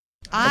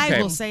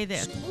I will say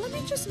this. Well, let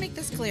me just make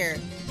this clear.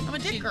 I'm a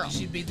dick girl.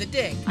 She'd be the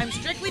dick. I'm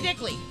strictly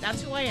dickly.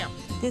 That's who I am.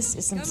 This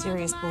is some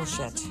serious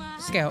bullshit.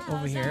 Scout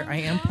over here. I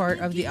am part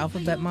of the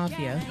Alphabet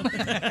Mafia.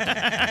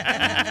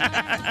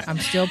 I'm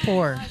still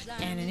poor.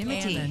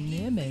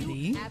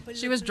 Anonymity.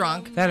 She was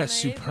drunk, That is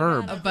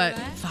superb. but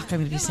Fuck, I'm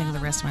going to be single the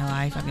rest of my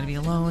life. I'm going to be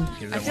alone.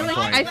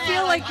 I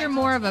feel like you're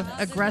more of an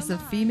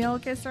aggressive female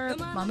kisser.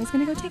 Mommy's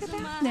gonna go take a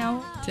bath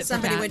now. Tip for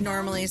Somebody tat. would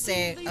normally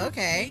say,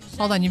 okay.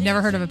 Hold on, you've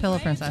never heard of a pillow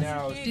princess?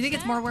 No. Do you think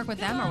it's more work with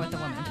them or with the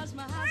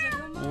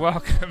woman?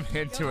 Welcome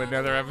into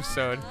another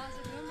episode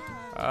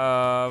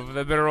of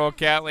the Bitter Old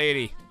Cat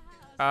Lady.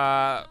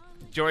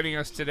 Joining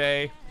us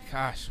today,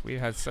 gosh, we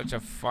had such a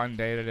fun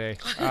day today.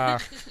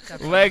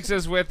 Legs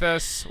is with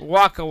us,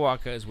 Waka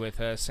Waka is with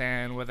us,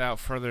 and without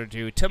further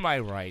ado, to my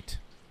right,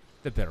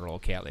 the Bitter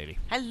Old Cat Lady.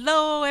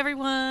 Hello,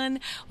 everyone.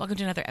 Welcome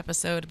to another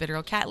episode of Bitter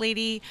Old Cat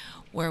Lady,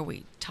 where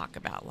we talk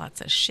about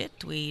lots of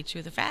shit. We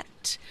chew the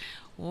fat.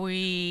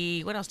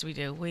 What else do we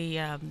do? We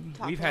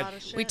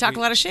talk a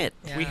lot of shit.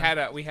 Yeah. We had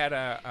a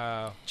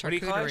what do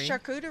you call it?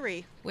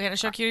 Charcuterie. We had a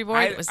charcuterie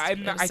board. It was so I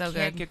good.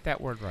 can't get that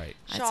word right.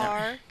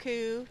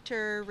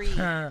 Charcuterie.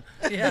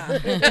 Yeah.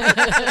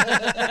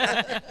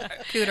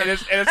 And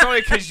it's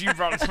only because you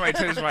brought it to my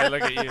attention when I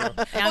look at you.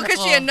 Well,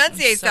 because she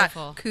enunciates that.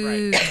 Full.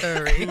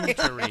 Cootery.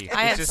 Cootery. I It's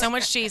had just- so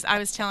much cheese. I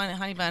was telling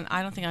Honey Bun,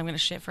 I don't think I'm going to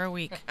shit for a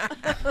week.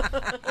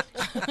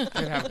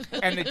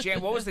 And the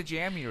jam, what was the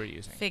jam you were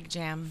using? Fig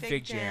jam.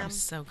 Fig jam.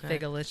 So good.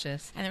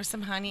 Figalicious. And there was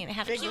some honey, and it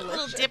had a cute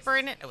little dipper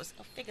in it. It was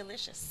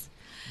figalicious.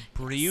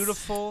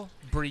 Beautiful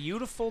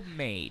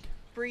made.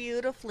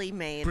 Beautifully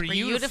made.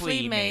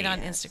 Beautifully made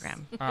on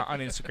Instagram. On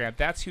Instagram.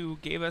 That's who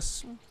gave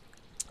us,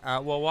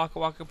 well, Waka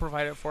Waka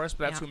provided it for us,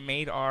 but that's Yeah. who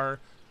made our,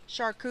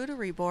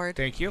 Charcuterie board.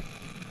 thank you.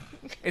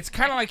 It's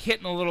kind of like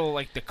hitting a little,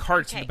 like the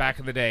carts in Okay. the back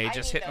of the day, I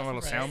just need hitting a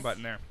those little rice. sound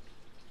button there.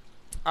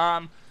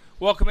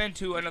 Welcome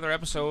into another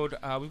episode.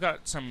 We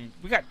got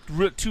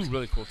two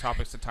really cool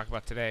topics to talk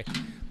about today,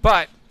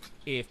 but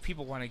if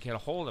people want to get a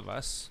hold of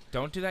us,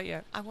 don't do that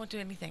yet. I won't do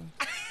anything.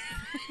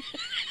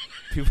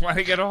 People want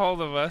to get a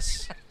hold of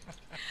us.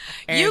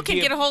 You can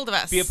get a hold of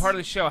us. Be a part of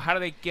the show. How do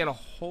they get a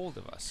hold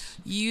of us?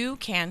 You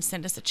can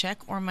send us a check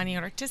or money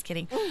order. Just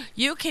kidding.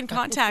 You can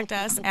contact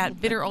us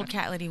at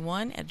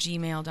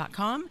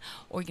bitteroldcatlady1@gmail.com,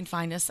 or you can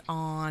find us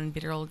on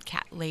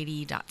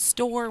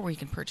bitteroldcatlady.store, where you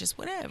can purchase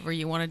whatever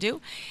you want to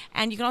do.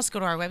 And you can also go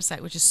to our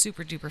website, which is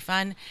super duper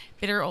fun,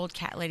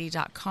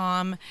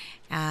 bitteroldcatlady.com.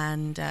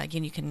 And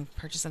again, you can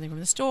purchase something from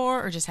the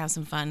store or just have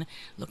some fun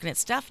looking at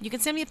stuff. You can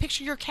send me a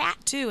picture of your cat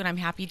too, and I'm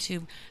happy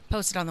to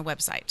post it on the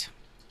website.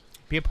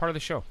 Be a part of the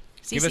show.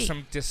 Give us CC.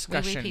 some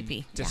discussion Wee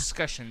pee.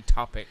 discussion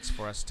topics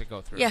for us to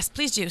go through. Yes,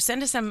 please do.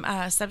 Send us some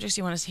subjects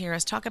you want us to hear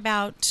us talk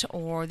about,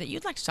 or that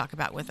you'd like to talk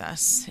about with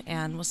us,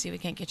 and we'll see if we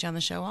can't get you on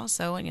the show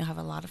also, and you'll have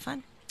a lot of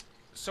fun.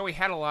 So we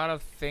had a lot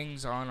of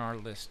things on our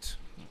list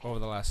over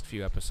the last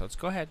few episodes.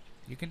 Go ahead.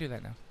 You can do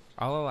that now.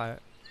 I'll allow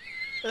it.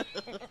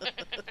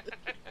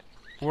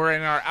 We're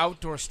in our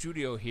outdoor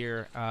studio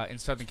here in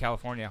Southern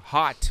California.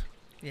 Hot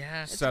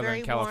Yeah. Southern very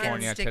warm.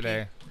 California And sticky.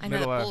 today. I know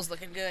Middle the of- pool's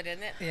looking good,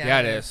 isn't it? Yeah,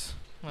 it is.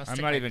 I'll I'm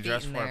stick not my even feet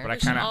dressed in for it, there. but I We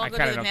should kind all of go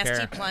to the don't nasty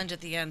care. plunge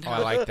at the end. Oh, I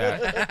like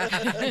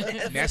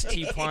that.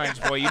 Nasty plunge.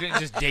 Boy, you didn't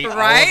just date all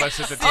Right? of us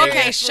at the table.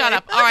 Okay, shut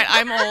up. All right,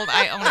 I'm old.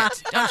 I own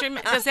it. Don't you?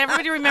 Does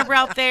everybody remember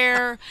out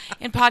there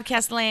in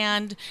podcast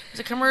land?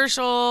 There's a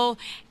commercial,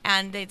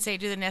 and they'd say,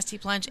 "Do the nesty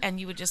plunge," and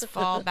you would just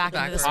fall back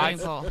into the swimming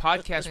pool.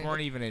 Podcasts weren't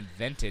even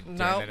invented during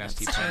No, the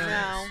Nasty that's Plunge.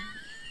 No.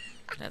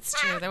 That's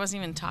true. There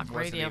wasn't even talk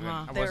radio,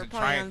 huh? I They were wasn't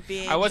probably trying. on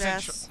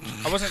VHS.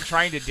 I wasn't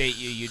trying to date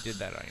you. You did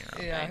that on your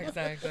own. Yeah,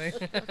 exactly.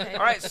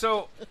 All right.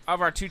 So,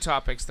 of our two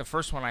topics, the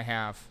first one I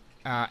have,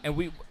 and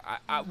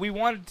we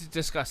wanted to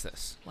discuss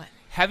this. What?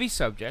 Heavy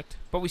subject,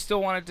 but we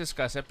still want to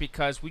discuss it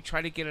because we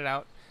try to get it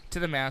out to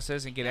the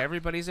masses and get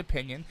everybody's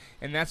opinion,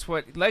 and that's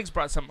what Legs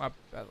brought something up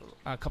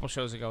a couple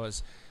shows ago.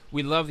 Is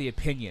we love the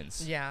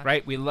opinions, Yeah.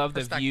 right? We love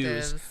the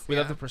views. Perspectives, We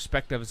love yeah. the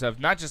perspectives of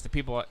not just the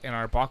people in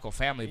our Bockel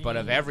family, but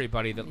of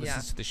everybody that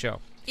listens to the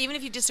show. Even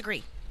if you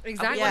disagree.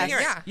 Exactly. Yes.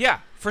 Yeah. Yeah,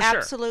 for sure.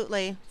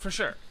 Absolutely. For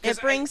sure. 'Cause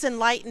It brings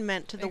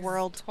enlightenment to the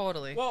world.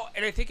 Totally. Well,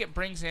 and I think it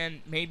brings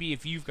in maybe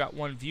if you've got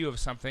one view of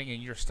something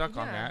and you're stuck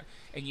on Yeah. that,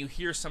 and you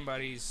hear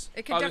somebody's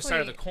It could other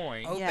side of the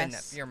definitely coin, open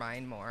Yes. up your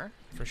mind more.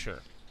 for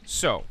sure.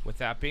 So, with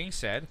that being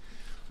said,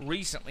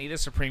 recently the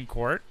Supreme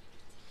Court,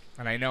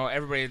 and I know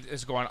everybody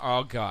is going,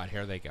 oh God,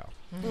 here they go.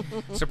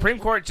 Supreme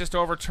Court just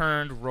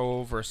overturned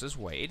Roe versus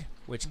Wade,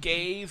 which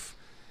gave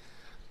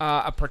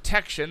a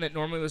protection that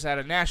normally was at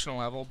a national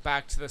level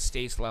back to the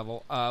state's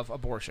level of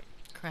abortion.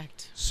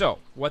 Correct. So,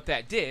 what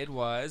that did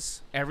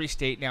was every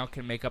state now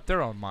can make up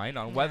their own mind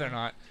on whether or Yeah.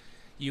 not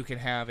you can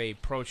have a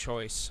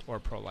pro-choice or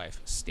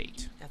pro-life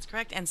state. That's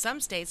correct. And some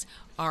states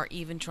are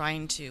even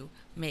trying to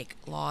make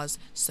laws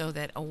so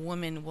that a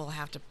woman will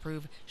have to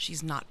prove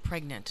she's not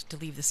pregnant to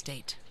leave the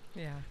state.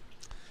 Yeah.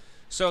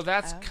 So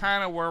that's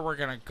kind of where we're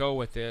going to go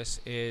with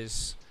this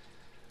is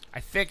I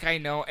think I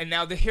know. And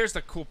now here's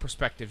the cool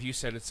perspective. You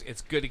said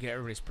it's good to get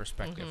everybody's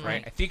perspective,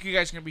 right? I think you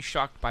guys are going to be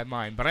shocked by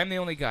mine, but I'm the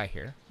only guy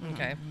here.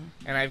 Okay.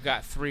 And I've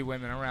got 3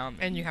 women around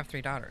me. And you have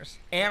 3 daughters.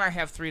 And I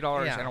have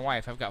 $3 Yeah. and a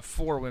wife. I've got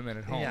 4 women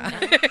at home.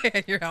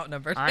 Yeah. You're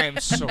outnumbered. I am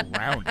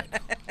surrounded.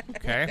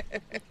 Okay?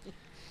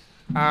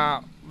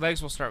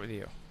 Legs, we'll start with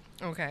you.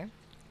 Okay.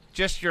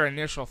 Just your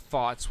initial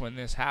thoughts when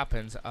this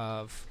happens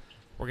of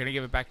we're going to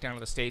give it back down to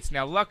the States.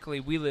 Now, luckily,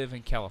 we live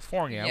in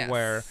California Yes.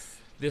 where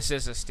this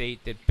is a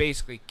state that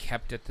basically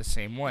kept it the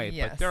same way.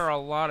 Yes. But there are a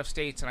lot of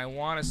states, and I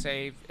want to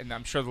say, and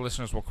I'm sure the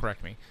listeners will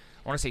correct me,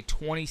 I want to say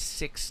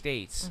 26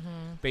 states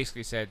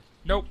basically said,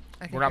 nope,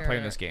 I think we're not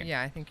playing you're- this game.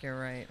 Yeah, I think you're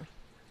right.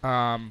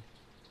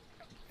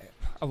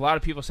 A lot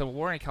of people said, well,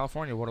 we're in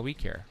California. What do we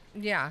care?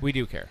 Yeah. We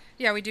do care.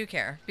 Yeah, we do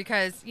care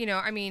because,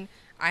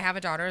 I have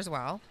a daughter as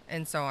well.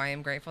 And so I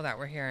am grateful that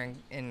we're here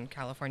in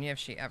California if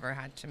she ever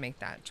had to make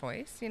that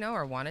choice,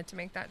 or wanted to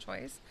make that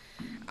choice.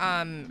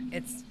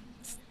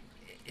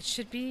 It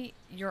should be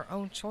your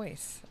own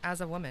choice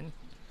as a woman.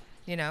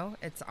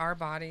 It's our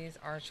bodies,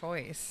 our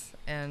choice.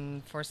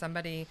 And for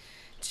somebody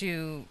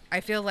I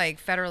feel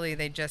like federally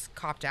they just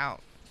copped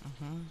out,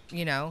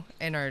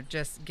 and are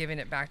just giving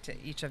it back to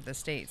each of the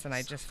states. And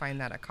I just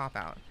find that a cop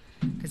out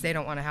because they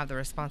don't want to have the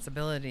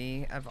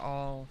responsibility of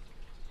all,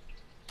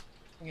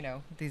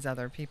 these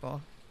other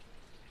people.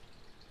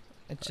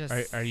 It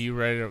just. Are you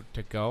ready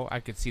to go? I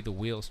could see the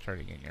wheels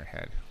turning in your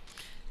head.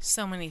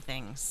 So many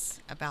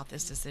things about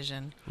this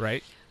decision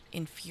Right?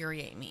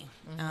 infuriate me.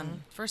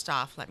 First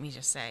off, let me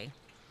just say,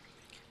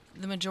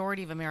 the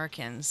majority of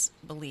Americans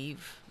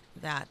believe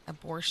that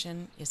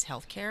abortion is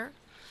health care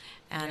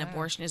and Yeah.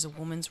 abortion is a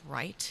woman's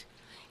right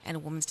and a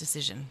woman's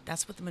decision.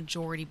 That's what the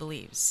majority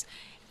believes.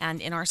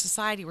 And in our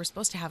society, we're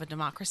supposed to have a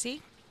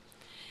democracy,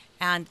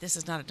 and this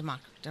is not a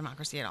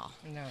democracy at all.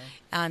 No.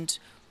 And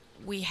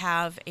we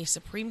have a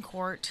Supreme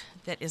Court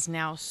that is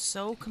now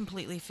so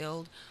completely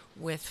filled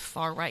with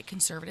far-right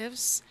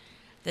conservatives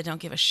that don't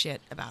give a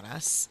shit about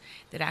us,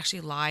 that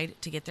actually lied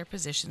to get their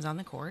positions on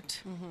the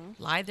court,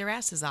 lied their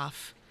asses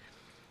off.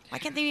 Why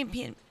can't they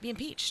be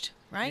impeached,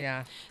 right?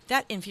 Yeah.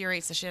 That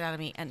infuriates the shit out of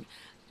me. And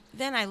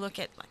then I look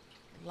at,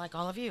 like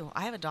all of you,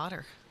 I have a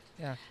daughter.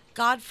 Yeah.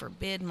 God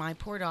forbid my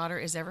poor daughter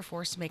is ever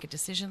forced to make a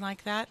decision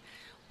like that.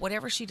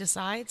 Whatever she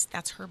decides,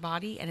 that's her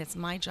body, and it's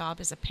my job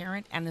as a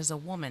parent and as a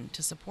woman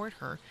to support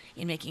her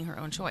in making her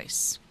own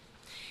choice.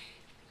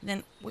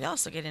 Then we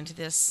also get into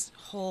this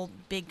whole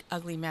big,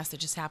 ugly mess that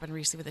just happened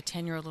recently with a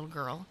 10-year-old little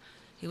girl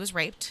who was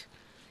raped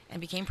and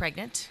became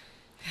pregnant.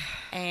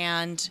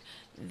 And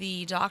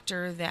the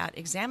doctor that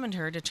examined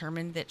her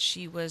determined that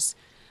she was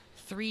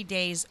 3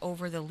 days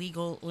over the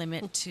legal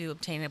limit to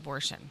obtain an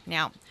abortion.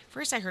 Now,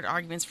 first I heard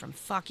arguments from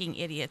fucking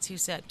idiots who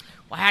said,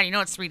 well, how do you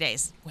know it's 3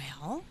 days?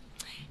 Well,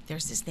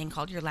 there's this thing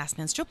called your last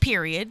menstrual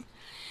period.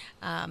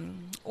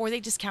 Or they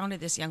discounted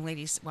this young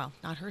lady's, well,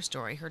 not her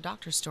story, her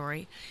doctor's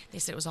story. They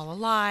said it was all a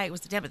lie. It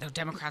was the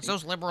Democrats,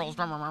 those liberals,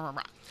 blah, blah, blah, blah,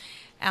 blah.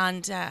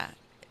 And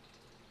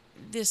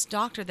this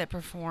doctor that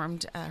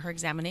performed her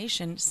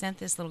examination sent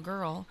this little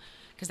girl,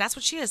 because that's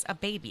what she is, a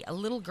baby, a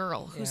little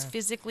girl who's Yeah.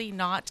 physically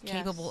not Yes.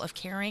 capable of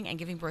carrying and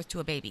giving birth to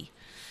a baby.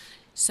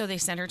 So they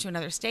sent her to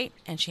another state,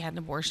 and she had an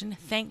abortion.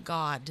 Thank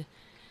God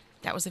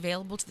that was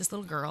available to this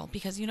little girl,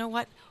 because you know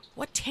what?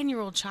 What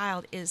 10-year-old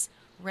child is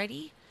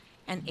ready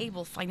and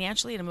able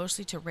financially and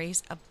emotionally to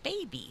raise a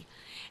baby?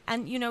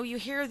 And, you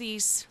hear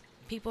these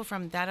people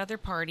from that other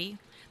party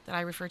that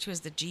I refer to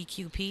as the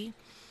GQP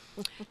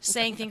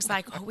saying things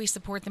like, oh, we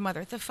support the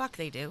mother. The fuck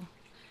they do.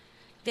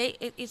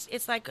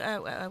 It's like,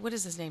 what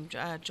is his name?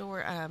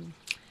 The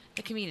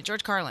comedian,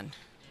 George Carlin.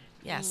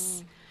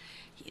 Yes.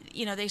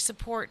 They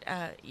support,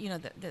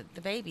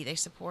 the baby. They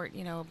support,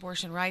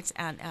 abortion rights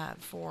and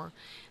for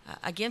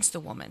against the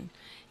woman.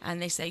 And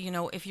they say,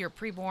 if you're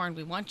preborn,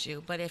 we want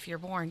you. But if you're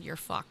born, you're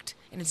fucked.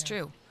 And it's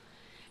true.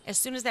 As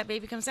soon as that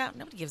baby comes out,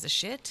 nobody gives a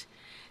shit.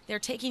 They're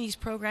taking these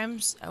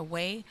programs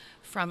away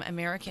from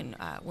American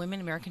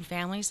women, American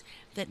families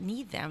that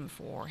need them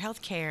for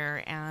health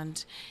care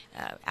and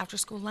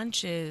after-school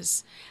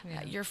lunches.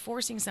 You're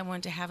forcing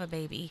someone to have a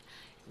baby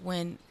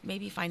when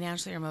maybe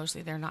financially or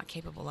emotionally they're not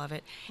capable of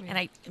it. And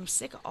I am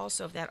sick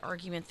also of that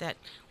argument that,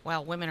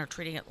 well, women are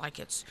treating it like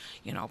it's,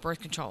 birth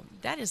control.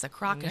 That is a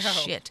crock of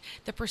shit.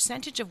 The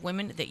percentage of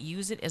women that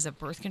use it as a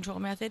birth control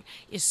method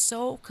is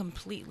so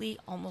completely,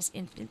 almost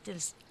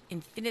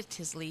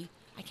infinitesimally,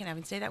 I can't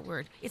even say that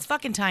word. It's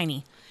fucking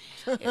tiny.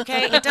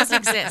 Okay? It doesn't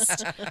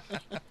exist.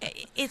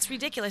 It's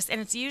ridiculous.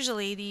 And it's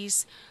usually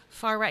these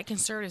far-right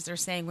conservatives that are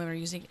saying women are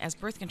using it as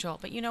birth control.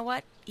 But you know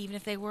what? Even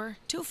if they were,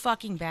 too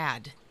fucking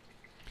bad.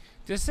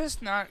 Does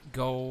this not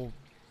go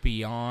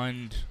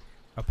beyond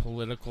a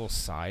political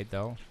side,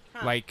 though?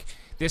 Like,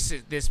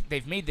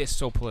 they've made this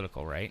so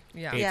political, right?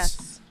 Yeah. It's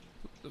Yes.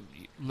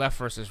 left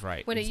versus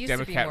right. When it It's used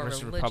Democrat to be more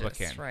versus religious,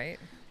 Republican. right?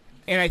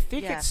 And I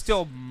think it Yes.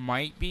 still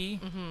might be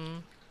But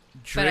I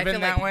driven feel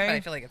that like, way. But I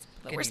feel like it's.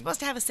 But we're supposed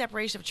to have a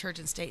separation of church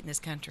and state in this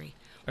country.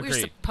 We're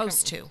Agreed.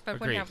 supposed to. But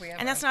when Agreed. have we ever?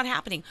 And that's not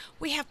happening.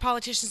 We have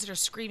politicians that are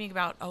screaming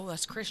about, oh,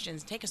 us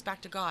Christians, take us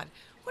back to God.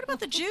 What about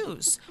the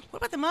Jews? What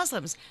about the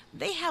Muslims?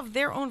 They have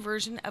their own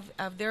version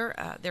of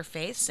their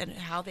faiths and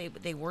how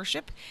they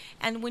worship.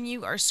 And when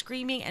you are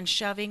screaming and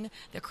shoving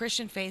the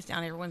Christian faith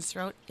down everyone's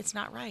throat, it's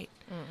not right.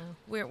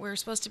 We're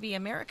supposed to be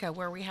America,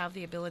 where we have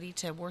the ability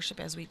to worship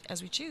as we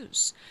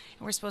choose.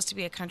 And we're supposed to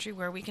be a country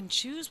where we can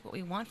choose what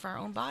we want for our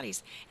own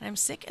bodies. And I'm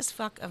sick as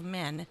fuck of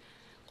men,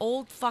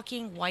 old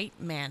fucking white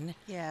men,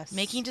 Yes.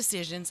 making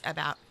decisions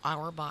about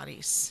our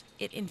bodies.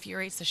 It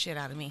infuriates the shit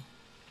out of me.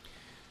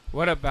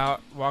 What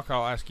about, Walker,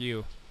 I'll ask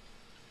you,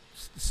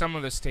 some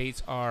of the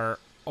states are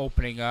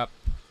opening up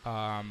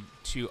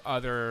to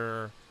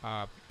other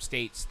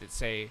states that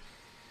say,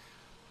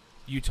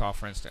 Utah,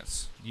 for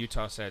instance.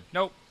 Utah said,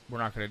 nope, we're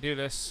not going to do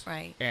this.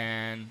 Right.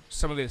 And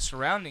some of the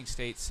surrounding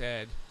states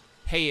said,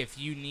 hey, if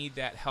you need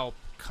that help,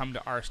 come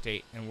to our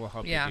state and we'll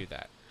help you do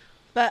that.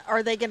 But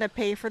are they going to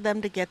pay for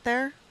them to get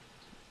there?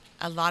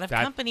 A lot of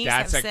That- companies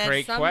that's have a said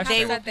great Some question. they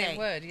have will said they pay.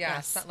 would, yeah.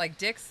 Yes. Like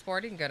Dick's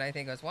Sporting Good, I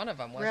think, was one of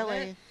them, wasn't Really?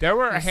 it? There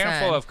were a They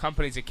handful said- of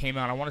companies that came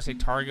out. I want to say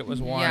Target was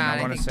one. Yeah, I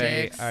I want to think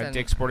say Dick's and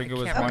Dick's Sporting Good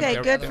was I can't one. Okay,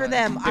 There- good there- for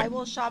them. there- I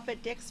will shop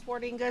at Dick's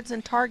Sporting Goods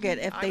and Target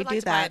if I they would like do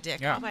to buy a that.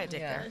 dick. Yeah. I'll buy a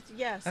dick Yeah. there.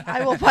 Yes,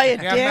 I will buy a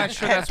Yeah, I'm dick not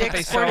sure at that's what they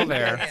Dick's sell Sporting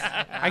there. Goods.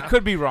 I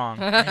could be wrong.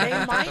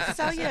 They might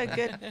sell you a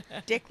good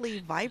dickly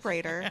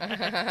vibrator.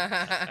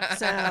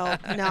 So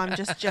no, I'm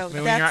just I joking.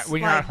 mean, That's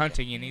when you're not like-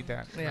 hunting, you need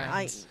that.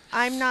 Yeah.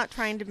 I'm not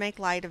trying to make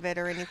light of it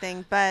or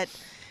anything, but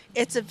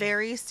it's a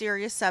very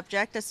serious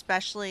subject,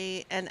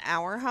 especially in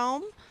our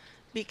home,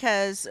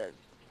 because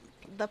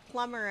the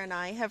plumber and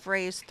I have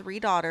raised 3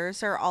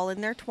 daughters. They're all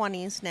in their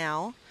 20s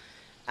now.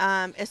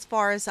 As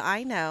far as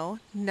I know,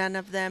 none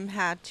of them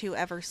had to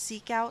ever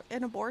seek out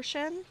an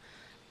abortion,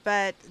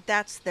 but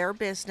that's their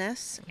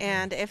business.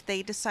 And if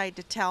they decide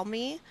to tell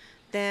me,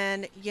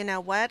 then you know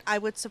what? I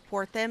would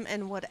support them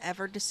in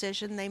whatever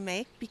decision they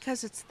make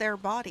because it's their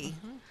body.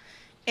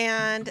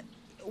 And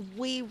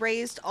we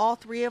raised all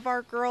 3 of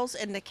our girls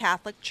in the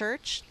Catholic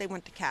Church. They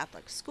went to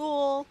Catholic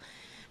school.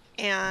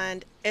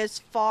 And as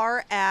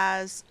far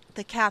as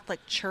the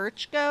Catholic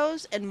Church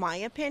goes, in my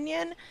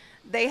opinion,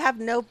 they have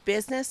no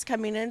business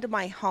coming into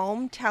my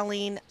home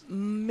telling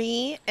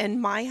me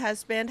and my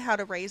husband how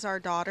to raise our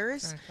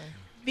daughters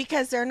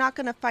because they're not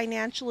going to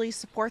financially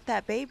support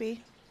that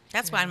baby.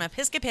 That's why I'm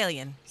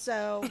Episcopalian.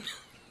 So, I'm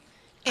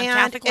and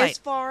Catholic light. as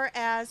far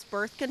as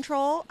birth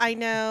control, I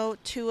know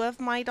 2 of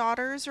my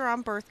daughters are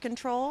on birth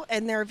control,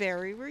 and they're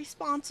very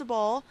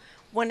responsible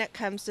when it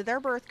comes to their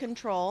birth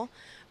control.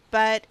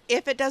 But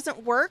if it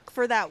doesn't work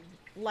for that,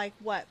 like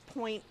what,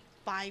 0.5%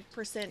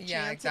 chance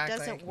Yeah, exactly. it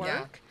doesn't Yeah.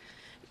 work,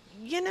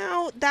 you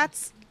know,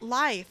 that's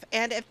life.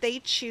 And if they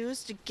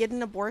choose to get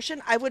an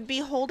abortion, I would be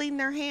holding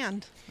their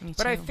hand. Me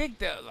But I too. think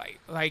that,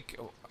 like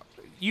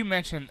you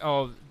mentioned,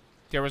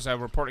 there was a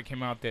report that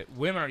came out that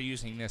women are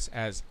using this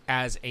as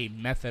a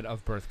method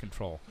of birth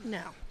control.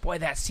 No. Boy,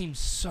 that seems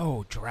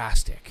so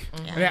drastic.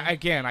 I mean,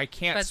 again, I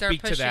can't But they're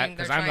speak to that pushing-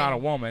 because they're I'm not a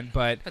trying- woman,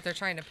 but But they're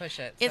trying to push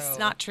it. It's so-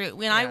 not true.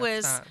 When Yeah, I it's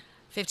was not.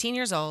 15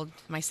 years old,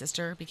 my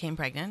sister became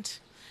pregnant,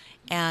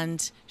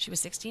 and she was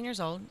 16 years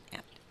old,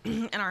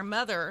 and our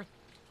mother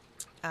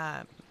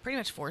pretty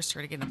much forced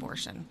her to get an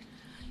abortion.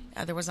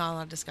 There was not a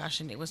lot of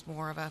discussion. It was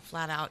more of a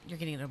flat out, you're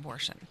getting an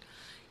abortion.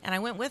 And I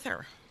went with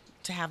her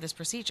to have this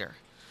procedure.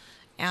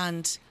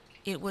 And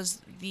it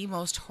was the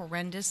most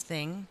horrendous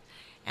thing.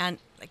 And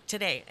like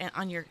today,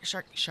 on your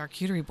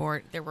charcuterie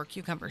board, there were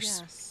cucumbers.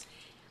 Yes.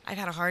 I've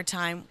had a hard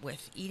time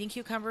with eating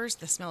cucumbers,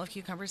 the smell of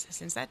cucumbers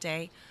since that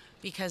day,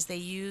 because they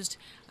used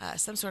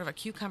some sort of a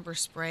cucumber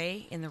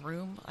spray in the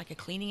room, like a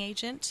cleaning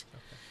agent.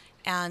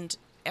 And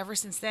ever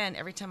since then,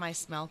 every time I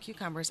smell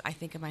cucumbers, I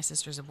think of my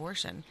sister's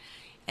abortion.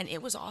 And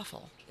it was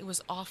awful. It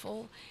was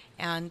awful.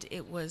 And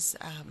it was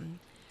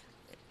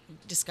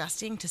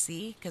disgusting to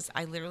see because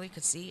I literally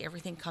could see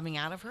everything coming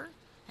out of her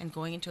and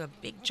going into a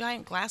big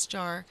giant glass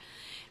jar.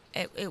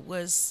 It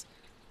was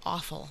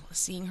awful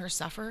seeing her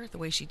suffer the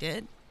way she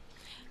did.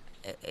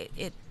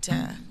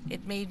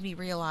 It made me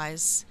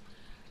realize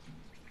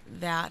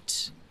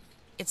that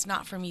it's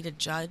not for me to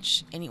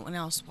judge anyone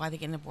else why they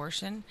get an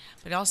abortion,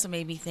 but it also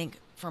made me think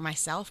for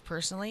myself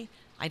personally,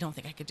 I don't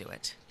think I could do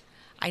it.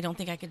 I don't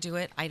think I could do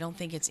it. I don't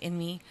think it's in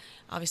me.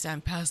 Obviously,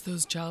 I'm past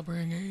those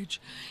childbearing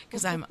age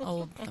because I'm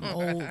old.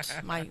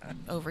 My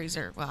ovaries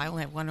are, well, I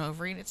only have one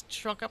ovary and it's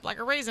shrunk up like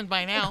a raisin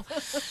by now.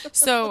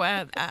 So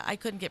I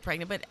couldn't get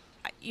pregnant. But,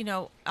 you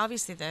know,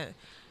 obviously the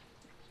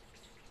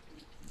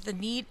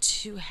need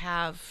to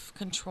have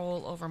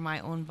control over my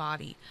own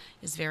body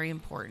is very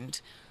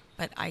important.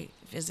 But I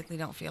physically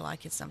don't feel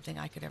like it's something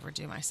I could ever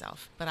do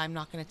myself. But I'm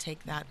not going to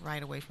take that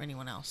right away from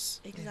anyone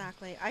else.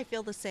 Exactly. I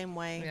feel the same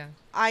way. Yeah.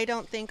 I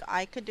don't think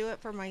I could do it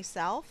for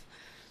myself,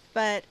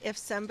 but if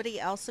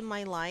somebody else in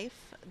my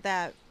life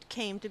that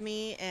came to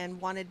me and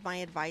wanted my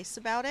advice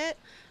about it,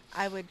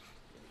 I would.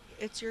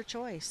 It's your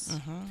choice,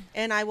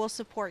 and I will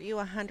support you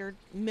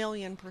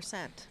 100,000,000%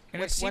 and it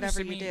with seems whatever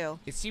to you me, do.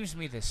 It seems to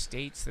me the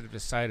states that have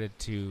decided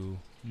to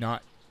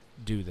not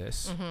do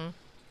this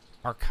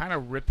are kind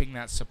of ripping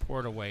that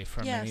support away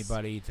from Yes.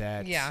 anybody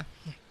that Yeah.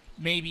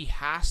 maybe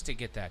has to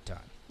get that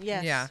done,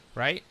 Yes. Yeah.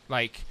 right?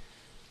 Like,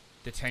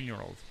 the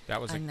 10-year-old. That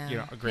was I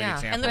know. a great Yeah.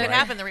 example. And look what right?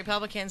 happened. The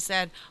Republicans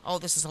said, "Oh,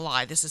 this is a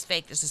lie. This is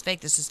fake. This is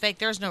fake. This is fake.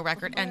 There's no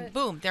record." And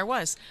boom, there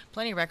was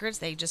plenty of records.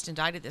 They just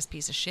indicted this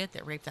piece of shit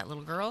that raped that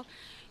little girl.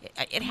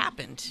 It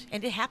happened,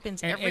 and it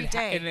happens And every it ha-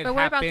 day. and it But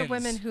what about the happens.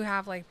 women who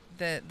have like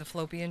the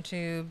fallopian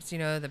tubes? You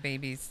know, the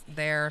baby's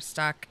there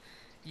stuck.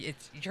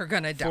 You're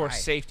gonna die for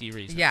safety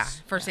reasons? Yeah,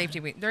 for safety.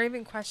 They're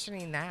even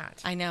questioning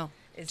that. I know.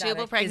 Is Tubal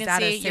that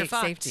pregnancy, you're safe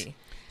fucked. safety?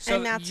 So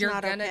and that's You're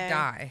not gonna okay.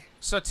 die.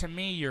 So to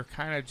me, you're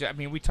kind of. I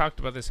mean, we talked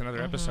about this in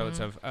other episodes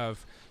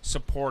of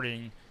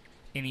supporting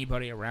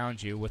anybody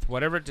around you with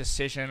whatever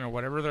decision or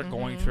whatever they're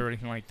going through or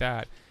anything like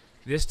that.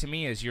 This to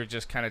me is you're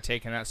just kind of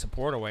taking that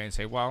support away and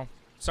say, well,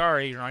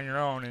 sorry, you're on your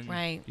own, and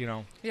Right.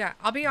 Yeah,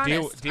 I'll be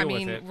honest. deal I with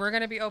mean, it. we're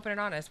gonna be open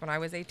and honest. When I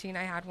was 18,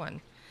 I had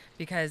one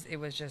because it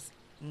was just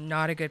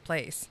not a good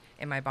place,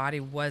 and my body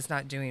was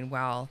not doing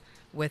well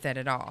with it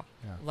at all.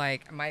 Yeah.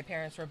 Like my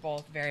parents were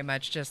both very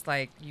much just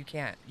like,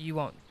 you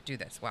won't do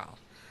this well.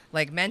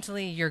 Like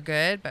mentally, you're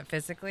good, but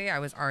physically, I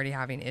was already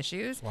having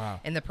issues.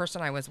 Wow. And the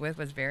person I was with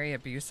was very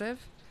abusive,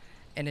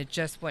 and it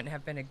just wouldn't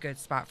have been a good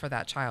spot for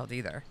that child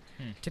either,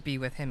 to be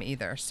with him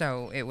either.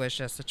 So it was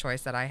just a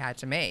choice that I had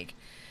to make.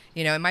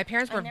 And my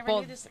parents I were never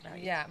both. knew this about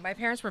you. Yeah, my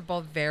parents were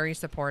both very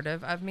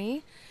supportive of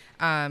me,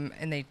 and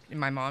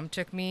my mom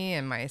took me,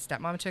 and my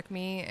stepmom took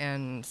me,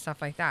 and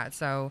stuff like that.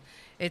 So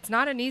it's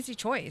not an easy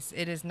choice.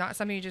 It is not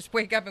something you just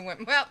wake up and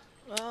went, well,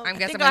 I guess I'm I'll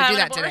going to do have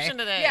that an today. abortion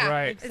today. Yeah,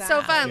 Right. it's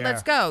so fun. Yeah.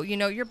 Let's go.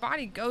 Your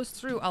body goes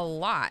through a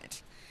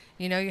lot.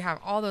 You have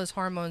all those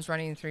hormones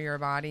running through your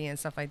body and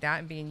stuff like that,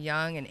 and being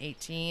young and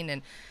 18,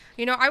 and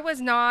I was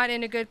not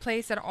in a good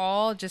place at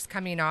all. Just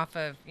coming off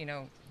of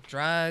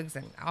drugs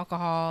and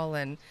alcohol,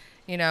 and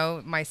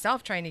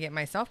myself trying to get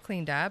myself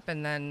cleaned up,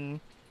 and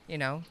then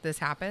this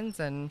happens,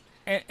 and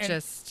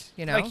just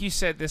like you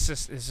said, this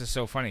is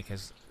so funny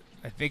because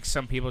I think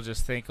some people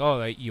just think, oh,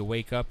 like you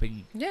wake up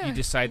and Yeah. you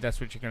decide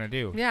that's what you're gonna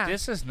do. Yeah.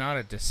 This is not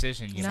a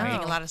decision you No.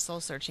 make. A lot of soul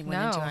searching went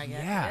No. into it, I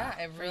guess. Yeah.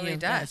 Yeah, it For really you,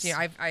 does. yes.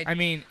 I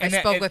mean, I and that-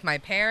 spoke and- with my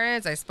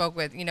parents. I spoke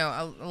with,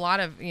 a lot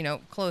of,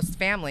 close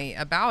family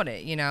about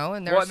it, and they're well,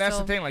 and that's the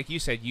still- thing. Like you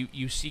said,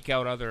 you seek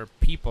out other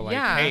people. Like,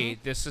 Yeah. hey,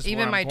 this is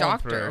even what my I'm going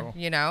doctor,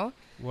 through.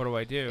 What do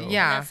I do?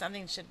 Yeah. And that's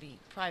something that should be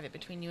private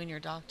between you and your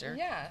doctor.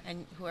 Yeah.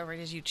 And whoever it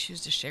is you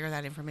choose to share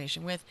that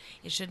information with.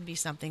 It shouldn't be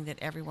something that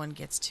everyone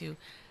gets to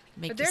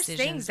make But there's decisions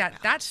things that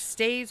about.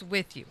 stays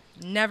with you,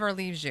 never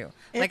leaves you.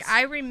 Like It's-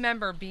 I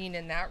remember being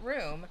in that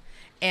room,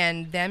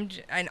 and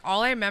and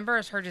all I remember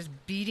is her just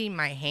beating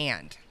my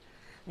hand,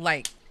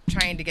 like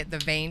trying to get the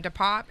vein to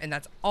pop, and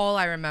that's all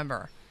I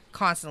remember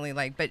constantly.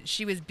 Like, but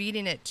she was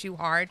beating it too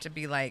hard to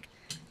be like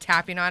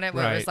tapping on it,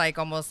 where it was Right. like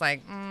almost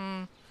like,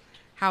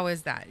 how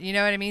is that? You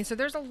know what I mean? So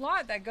there's a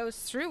lot that goes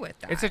through with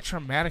that. It's a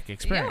traumatic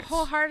experience. Yeah,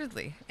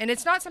 wholeheartedly. And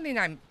it's not something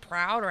I'm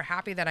proud or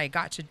happy that I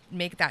got to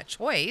make that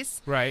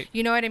choice. Right.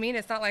 You know what I mean?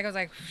 It's not like I was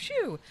like,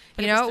 phew.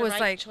 But You it know, was it the was right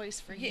like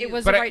choice for It you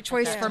was But the I- right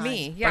choice at that for time.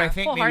 me. Yeah, but I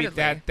think maybe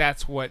wholeheartedly.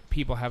 that's what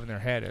people have in their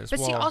head is, But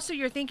well, see, also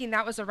you're thinking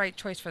that was the right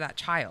choice for that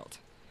child,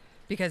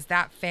 because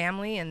that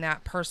family and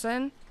that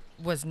person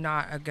was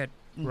not a good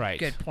Right.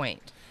 good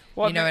point.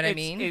 well, you know what I it's-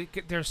 mean?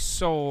 there's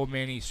so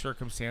many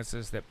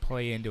circumstances that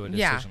play into a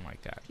Yeah. decision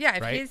like that. Yeah,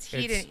 if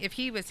right? if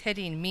he was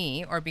hitting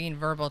me or being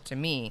verbal to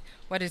me,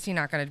 what is he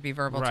not going to be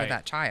verbal to Right.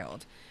 that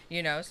child?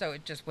 So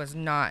it just was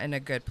not in a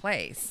good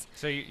place.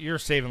 So you're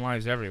saving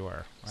lives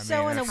everywhere. I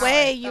So mean, in a that's- how I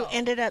way, you felt.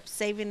 ended up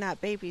saving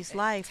that baby's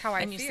life. That's how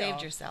I And you feel.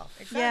 saved yourself.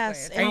 Exactly.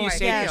 Yes, It's and how you I save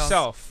feel.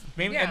 yourself.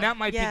 Maybe, Yeah. and that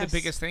might be Yes. the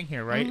biggest thing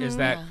here, right? Is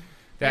that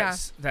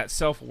that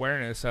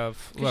self-awareness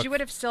of Because look, you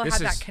would have still this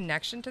had that is-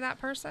 connection to that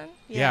person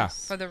Yeah.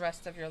 Yes. for the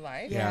rest of your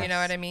life. Yes. You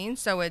know what I mean?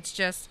 So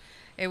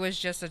it was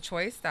just a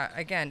choice that,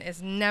 again, is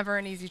never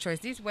an easy choice.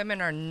 These women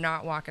are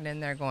not walking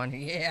in there going,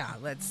 yeah,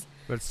 let's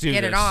do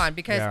get it this. on,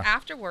 because Yeah.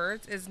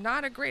 afterwards is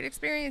not a great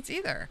experience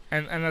either.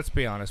 and let's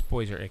be honest,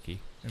 boys are icky.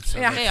 And so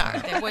Yeah. They are.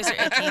 The boys are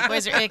icky.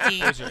 Boys are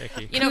icky. Boys are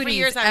icky. You know, for Cooties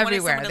years I wanted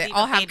everywhere. someone to They leave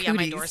all a have baby on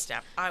my cooties.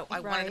 doorstep. I wanted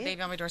a Right.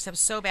 baby on my doorstep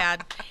so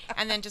bad.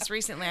 And then just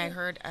recently I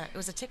heard, it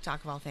was a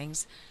TikTok of all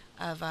things,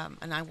 of a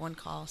 911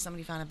 call.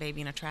 Somebody found a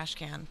baby in a trash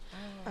can.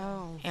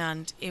 Oh.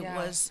 And it Yeah.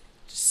 was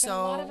But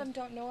so... a lot of them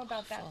don't know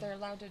about that. They're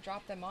allowed to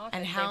drop them off.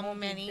 and they how won't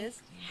be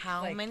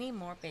many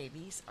more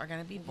babies are going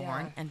to be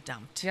born Yeah. and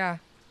dumped? Yeah,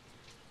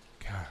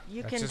 God,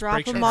 You that can just drop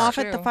breaks them your off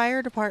heart. at the True.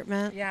 fire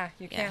department. yeah,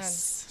 you can.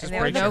 Yes. Just And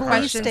there Or are breaks the your no heart.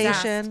 police questions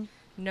station. asked.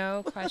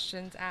 No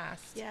questions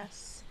asked.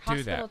 Yes. Do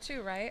Hospital that.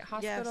 too, right?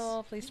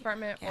 Hospital, police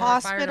department, or fire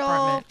Hospital,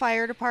 department.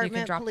 fire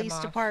department, drop them police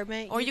off.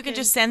 department. Or you can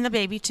just send the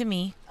baby to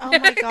me, Oh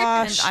my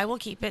gosh. and I will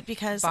keep it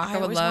because Baka I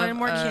would always love, wanted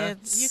more uh,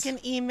 kids. You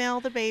can email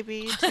the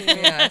baby to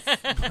Yes.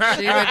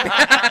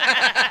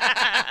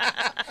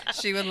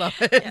 She would love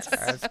it.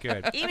 That's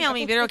good. Email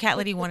me,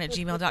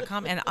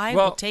 bittercatlady1@gmail.com, and I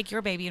Well- will take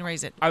your baby and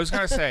raise it. I was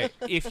going to say,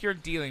 if you're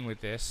dealing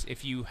with this,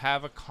 if you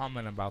have a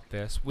comment about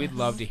this, we'd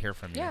love to hear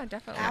from you. Yeah,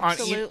 definitely.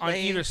 Absolutely. On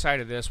either side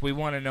of this, we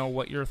want to know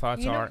what your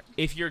thoughts You know- are.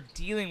 If you're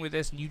dealing with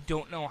this and you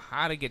don't know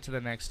how to get to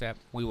the next step,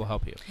 we will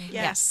help you.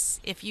 Yes.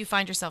 If you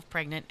find yourself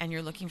pregnant and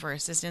you're looking for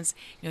assistance,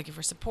 you're looking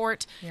for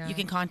support, Yeah. you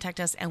can contact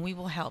us and we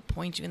will help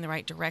point you in the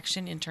right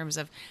direction in terms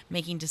of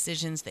making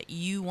decisions that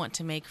you want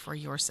to make for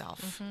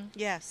yourself.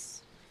 Yes.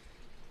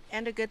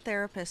 And a good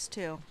therapist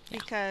too, Yeah.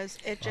 because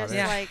it just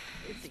Yeah. like,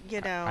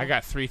 you know, I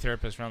got 3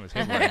 therapists around the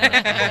table.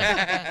 Right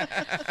now.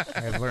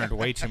 I've learned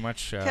way too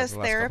much. because the last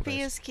couple therapy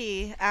days. is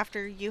key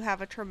after you have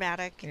a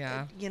traumatic,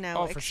 Yeah. you know,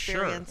 Oh, for sure.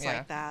 experience Yeah.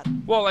 like that.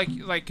 Well,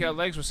 like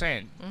Legs was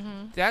saying,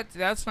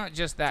 that's not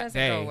just that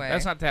Doesn't go day. away.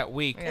 That's not that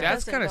week. Yeah.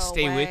 That's Doesn't gonna go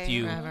stay with away.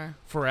 you Forever.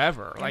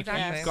 forever. Like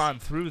Exactly. you've gone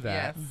through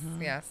that.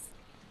 Yes.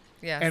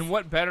 Yes. And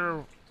what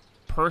better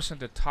person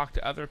to talk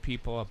to other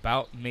people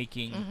about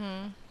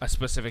making a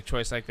specific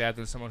choice like that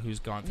than someone who's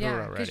gone through it Yeah,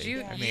 already? because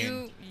you I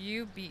mean,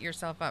 you beat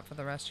yourself up for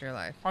the rest of your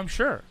life I'm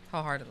sure.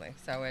 wholeheartedly.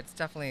 So it's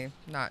definitely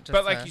not just.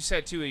 But like you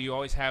said too, you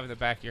always have in the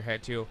back of your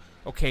head too.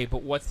 Okay,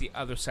 but what's the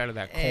other side of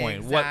that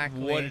coin?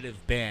 Exactly. What would it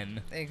have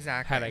been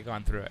exactly had I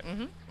gone through it?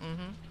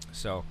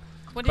 So.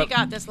 What do you But-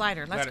 got? This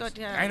lighter. Let's That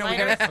go. is- I know. We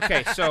lighter. gotta,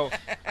 okay, so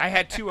I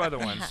had 2 other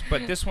ones,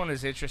 but this one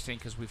is interesting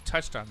because we've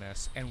touched on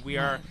this, and we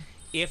are,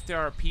 if there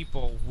are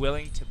people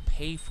willing to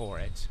pay for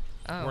it,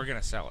 Oh. we're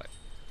gonna sell it.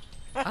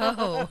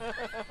 Oh,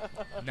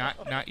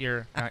 Not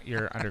your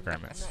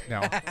undergarments.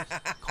 No,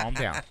 calm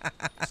down.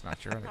 It's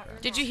not your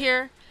undergarments. Did you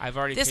hear? I've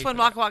already. This paid one, for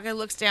Waka Waka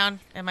looks down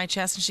at my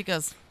chest and she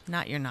goes,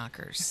 "Not your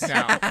knockers."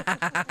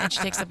 that. And she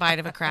takes a bite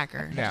of a cracker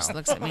and No. just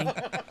looks at me.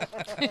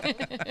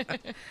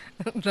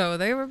 no,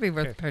 they would be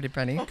worth a pretty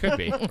penny. No, could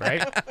be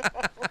right.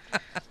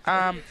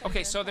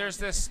 Okay, so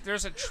there's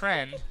a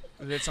trend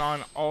that's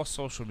on all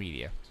social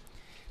media.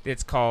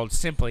 It's called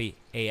simply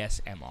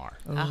ASMR.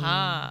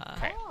 Aha.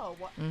 Okay. Oh,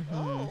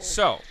 oh.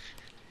 So,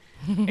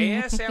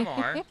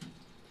 ASMR.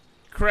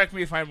 Correct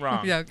me if I'm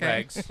wrong. Yeah,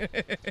 okay.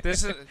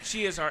 Legs.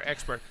 She is our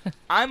expert.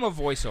 I'm a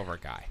voiceover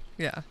guy.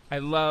 Yeah. I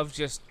love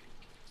just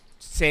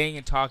saying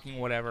and talking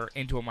whatever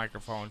into a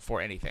microphone for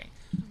anything,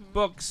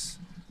 books,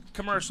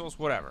 commercials,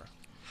 whatever.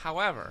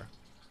 However,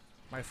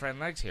 my friend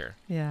Legs here,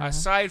 Yeah.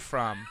 aside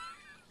from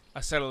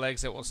a set of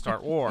legs that will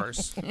start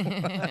wars,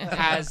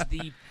 has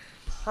the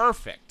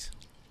perfect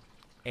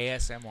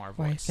ASMR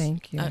Why, voice.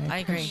 thank you. I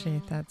agree.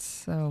 appreciate that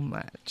so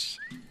much.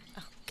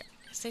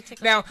 Say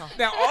tickle, Now, tickle.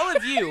 now, all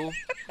of you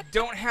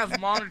don't have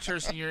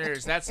monitors in your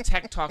ears. That's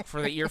tech talk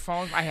for the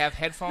earphones. I have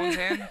headphones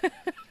in.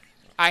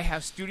 I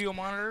have studio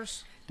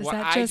monitors. Does What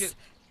that I just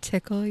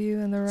tickle you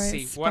in the right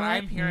see spot? what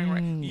I'm hearing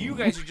right. Mm. You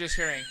guys are just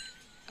hearing.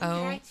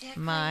 Oh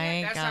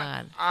my That's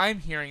not- God. I'm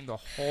hearing the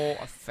whole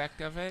effect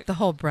of it. The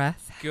whole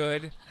breath.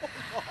 Good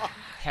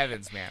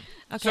heavens, man.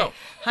 Okay, So,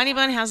 Honey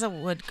Bun has a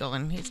wood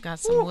going. He's got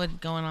some wood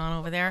going on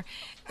over there.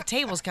 The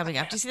table's coming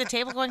up. Do you see the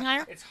table going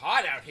higher? it's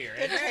hot out here.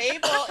 The Isn't it?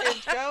 table is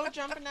Joe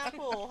jumping that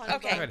pool. Honey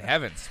Okay. bun. Good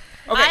heavens.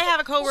 Okay. I have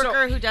a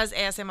coworker who does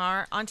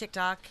ASMR on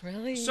TikTok.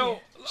 Really? So,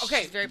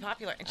 okay. She's very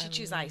popular, and she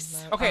chews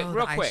ice. Okay, Oh,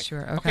 real the ice quick.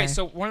 chewer, Okay, okay.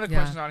 so one of the Yeah.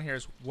 questions on here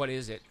is, what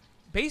is it?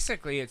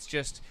 Basically, it's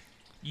just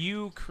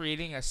you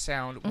creating a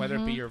sound, whether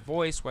it be your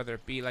voice, whether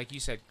it be, like you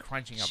said,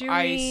 crunching up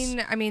Chewing.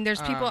 ice. I mean, there's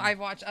people Um, I've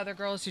watched other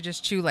girls who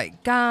just chew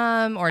like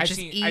gum or I've just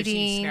seen, eating. I've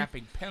seen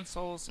snapping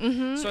pencils.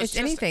 Hmm. So it's just-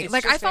 anything. it's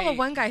Like I just follow a-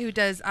 one guy who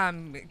does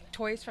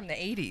toys from the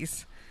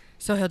 80s.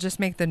 So he'll just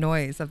make the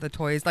noise of the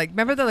toys. Like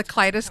remember the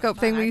kaleidoscope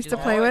thing we used to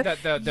play with?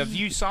 The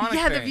ViewSonic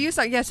Yeah, the thing. view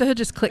song. Yeah, so he'll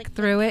just click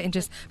through it and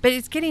just. But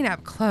it's getting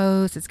up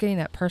close. It's getting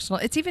up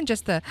personal. It's even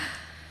just the,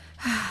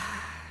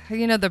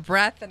 the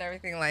breath and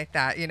everything like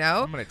that. You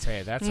know. I'm going to tell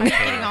you, that's I'm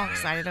okay. getting all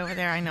excited over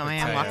there. I know I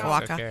am. Tell you, Waka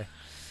that's Waka. okay.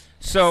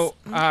 So,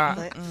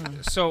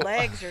 Le- so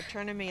Legs are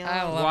turning me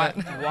I on. love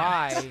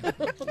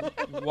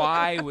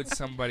why would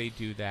somebody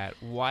do that?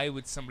 Why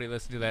would somebody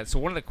listen to that? So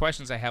one of the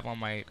questions I have on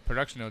my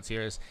production notes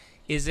here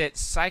is it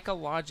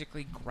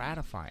psychologically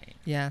gratifying?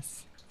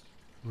 Yes.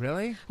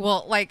 Really?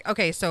 Well, like,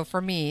 okay, so for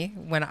me,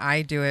 when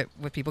I do it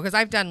with people, because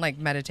I've done like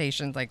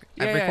meditations, like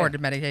Yeah, I've yeah. recorded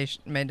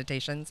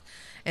meditations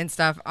and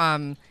stuff.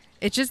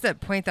 It's just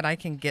that point that I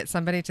can get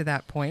somebody to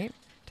that point,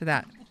 to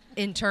that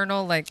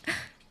internal, like,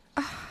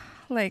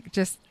 like,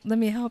 just let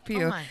me help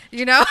you, my.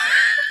 you know?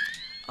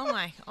 Oh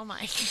my. Oh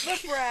my.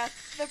 The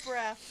breath. The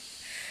breath.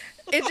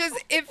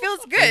 It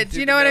feels good. Do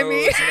you know what I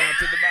mean?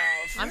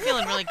 I'm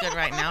feeling really good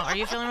right now. Are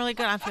you feeling really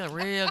good? I'm feeling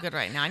real good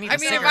right now. I need a I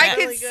mean, if cigarette. I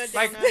could Really good,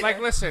 don't I?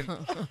 Like, listen,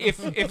 if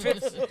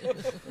it's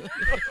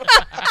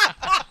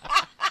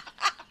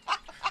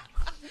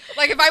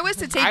Like if I was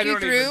to I take you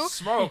don't through, even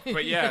smoke,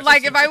 but yeah,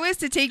 like if I was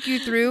to take you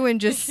through and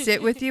just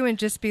sit with you and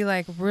just be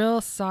like real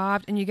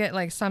soft, and you get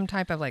like some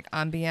type of like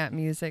ambient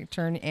music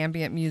turning.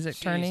 Jesus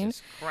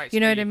Christ, You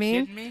know are what I you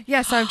mean? kidding me?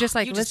 Yeah. So I'm just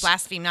like, You let's just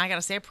blaspheme. Now I got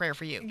to say a prayer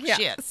for you. Yeah.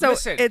 Shit. So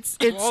Listen, it's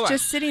hold on.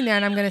 just sitting there,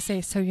 and I'm gonna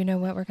say, so you know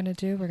what we're gonna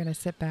do? We're gonna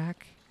sit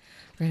back.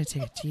 We're going to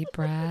take a deep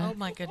breath. Oh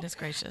my goodness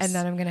gracious. And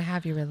then I'm going to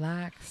have you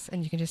relax,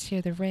 and you can just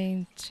hear the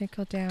rain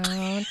trickle down.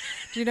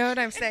 Do you know what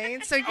I'm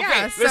saying? So, yeah.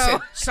 Okay,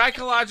 listen,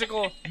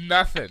 psychological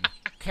nothing,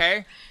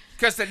 okay?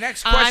 Because the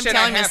next I'm question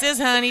telling I have... Mrs.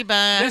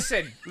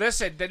 Honeybun.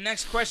 Listen, the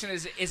next question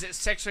is it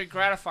sexually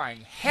gratifying?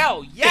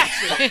 Hell yes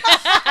it is.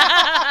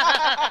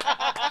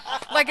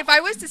 Like, if I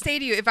was to say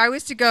to you, if I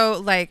was to go,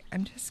 like,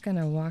 I'm just going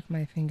to walk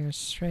my fingers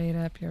straight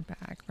up your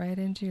back, right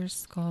into your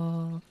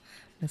skull,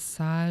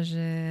 massage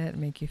it,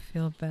 make you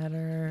feel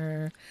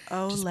better.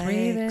 Oh, just legs.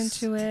 breathe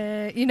into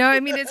it. You know, I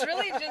mean, it's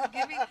really just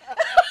giving...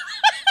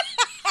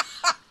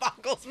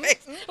 Buckle's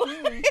face.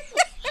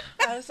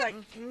 I was like,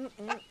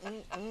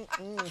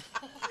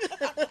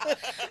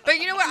 But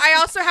you know what? I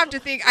also have to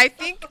think. I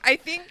think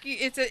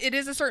it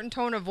is a certain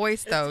tone of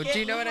voice, though. Do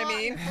you know what I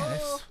mean?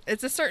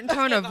 It's a certain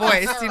tone of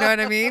voice. Do you know what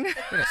I mean?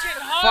 It's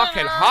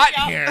fucking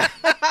hot here.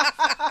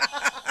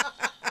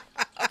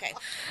 Okay.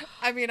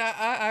 I mean,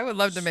 I would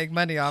love to make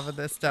money off of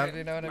this stuff.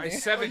 You know what I My mean?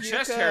 7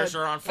 chest hairs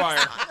are on fire.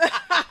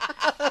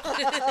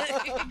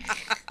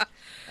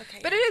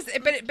 But it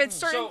is. But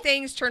certain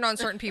things turn on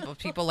certain people.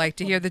 People like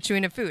to hear the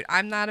chewing of food.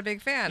 I'm not a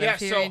big fan of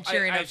hearing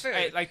chewing of food.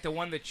 I like the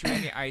one that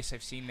chewing the ice.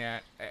 I've seen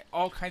that.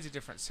 All kinds of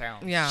different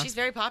sounds. Yeah. She's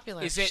very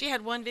popular. Is it- She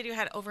had one video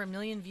had over 1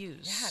 million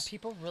views. Yeah,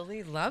 people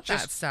really love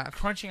Just that stuff.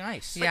 crunching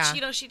ice. But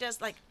Yeah. she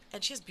does like,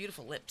 and she has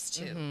beautiful lips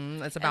too.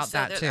 It's about and so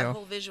that That too.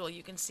 whole visual,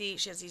 you can see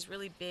she has these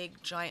really big,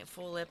 giant,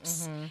 full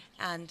lips,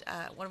 and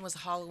one was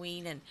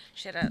Halloween, and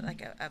she had a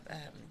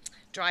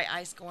dry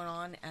ice going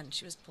on, and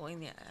she was pulling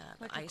the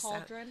Like a ice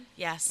cauldron? out.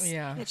 Yes.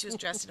 Yeah. And she was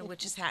dressed in a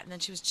witch's hat, and then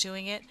she was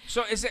chewing it.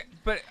 So is it?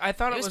 But I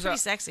thought It it was pretty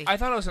sexy. I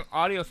thought it was an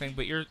audio thing,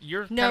 but you're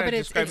No, kind but of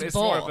it's describing it's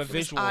more of a both. It was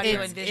visual audio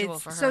thing. and visual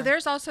for her. So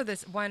there's also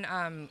this one.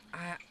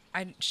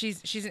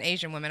 She's an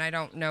Asian woman. I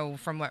don't know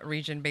from what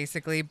region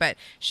basically, but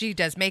she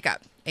does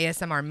makeup,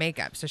 ASMR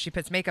makeup. So she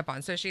puts makeup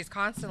on. So she's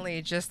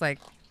constantly just like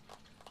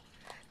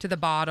to the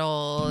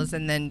bottles,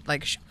 and then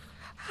like,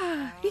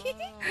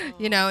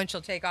 you know, and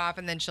she'll take off,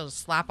 and then she'll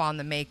slap on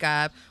the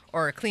makeup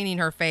or cleaning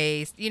her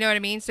face. You know what I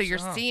mean? So you're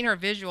seeing her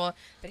visual,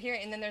 but here,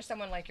 and then there's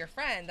someone like your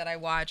friend that I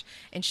watch,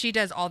 and she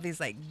does all these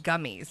like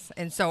gummies,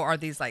 and so are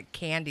these like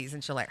candies,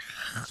 and she'll like,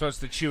 So it's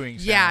the chewing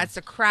sound. yeah, it's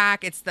the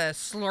crack, it's the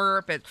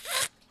slurp,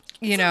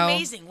 you it's know,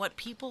 amazing what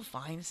people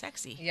find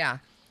sexy. yeah.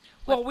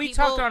 Well, What we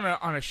people-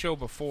 talked on a show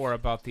before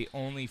about the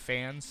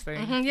OnlyFans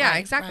thing. Yeah, Right,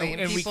 exactly. right.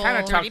 And we People- kind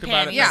of talked Dirty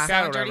about it panties, like Yeah. that or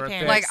selling dirty whatever.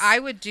 panties. Like I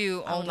would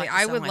do I would only. like to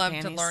I sell would my love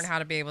to panties. learn how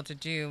to be able to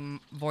do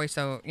voice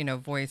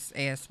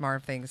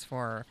ASMR things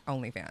for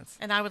OnlyFans.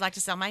 And I would like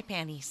to sell my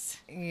panties.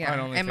 Yeah,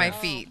 On and my OnlyFans.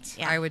 feet.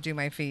 Yeah. I would do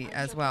my feet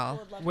as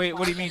well. Wait,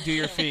 what do you mean do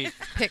your feet?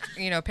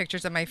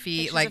 Pictures of my feet,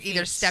 Pictures like of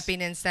either feet.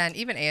 stepping in stand,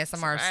 even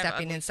ASMR I have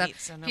stepping ugly in stuff.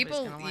 feet, so nobody's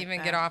People gonna like even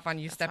that. get off on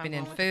you That's why stepping I'm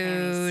in going with the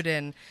panties. food,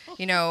 and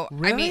I mean,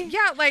 Really?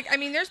 yeah, like I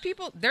mean, there's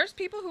people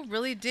who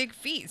really dig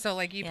feet. So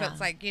like you Yeah. put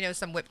like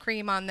some whipped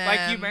cream on them.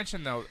 Like you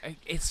mentioned, though, it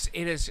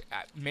is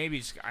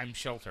maybe I'm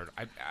sheltered.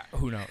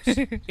 Who knows?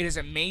 It is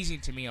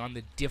amazing to me on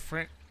the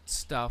different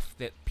stuff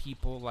that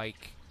people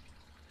like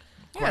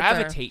Yeah, they're-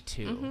 gravitate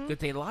to that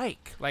they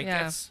like. Like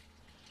Yeah. that's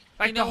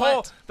like You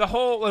know the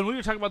whole when we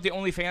were talking about the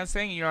OnlyFans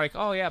thing, and you're like,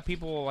 oh yeah,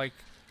 people like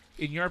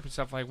in Europe and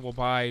stuff like will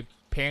buy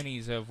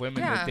panties of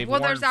women that they've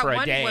worn there's that for a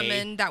one day.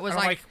 woman that was And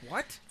I'm like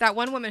what? that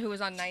one woman who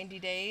was on 90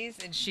 Days,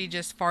 and she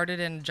just farted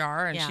in a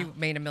jar, and Yeah. she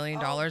made $1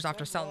 million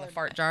after selling the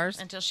fart jars.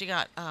 Until she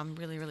got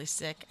really, really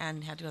sick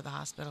and had to go to the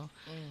hospital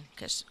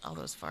because all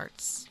those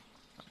farts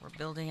were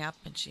building up,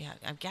 and she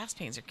had gas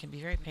pains. It can be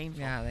very painful.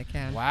 Yeah, they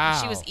can. Wow.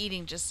 She was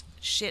eating just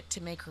shit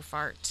to make her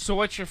fart. So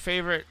what's your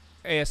favorite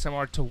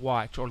ASMR to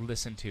watch or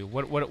listen to?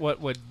 What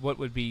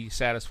would be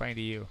satisfying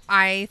to you?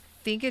 I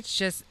think it's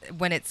just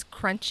when it's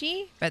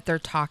crunchy, but they're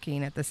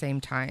talking at the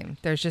same time.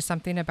 There's just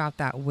something about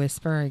that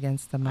whisper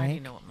against the I already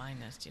mic know what mine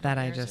is. Do you know that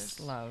what I yours just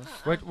is? love.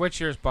 What's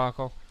yours,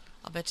 Bacco?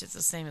 I'll bet you it's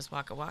the same as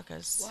Waka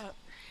Waka's. What?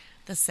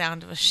 The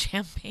sound of a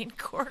champagne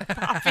cork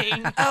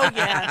popping. oh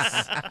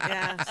yes,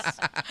 yes.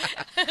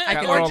 I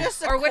could, Or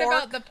just a or what cork.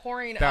 about the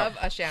pouring That- of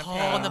a champagne?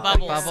 Oh, and the Like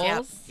bubbles.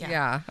 bubbles? Yep.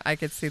 Yeah, I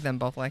could see them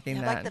both liking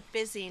I that. like the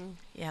fizzing.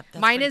 Yep,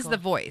 that's Mine pretty is cool. the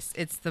voice.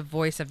 It's the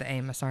voice of the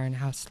AMSR and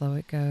how slow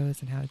it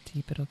goes and how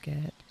deep it'll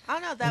get. I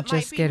don't know. And That might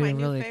just be getting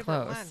my really new favorite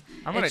close.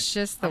 one. It's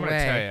just the I'm gonna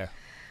way. tell you.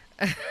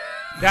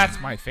 That's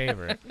my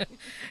favorite.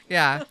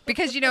 Yeah,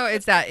 because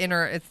it's that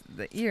inner, it's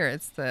the ear,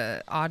 it's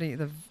the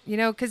audio,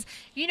 because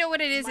you know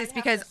what it is. It's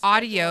because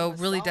audio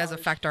really does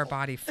affect our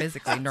body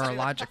physically,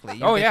 neurologically.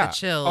 You Oh, get yeah. the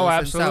chills. Oh,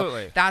 and so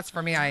absolutely. that's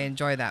for me. I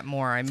enjoy that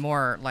more. I'm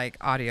more like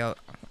audio.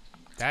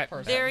 That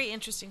Very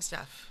interesting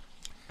stuff.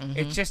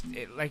 it's just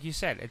like you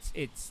said.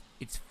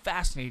 It's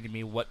fascinating to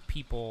me what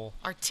people.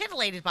 Are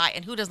titillated by,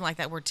 and who doesn't like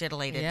that word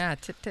titillated? Yeah,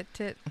 tit.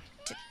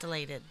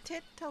 Titillated.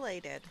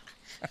 Titillated.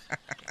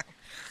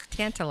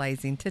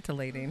 Tantalizing,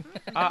 titillating.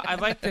 I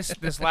like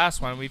this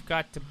last one. We've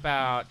got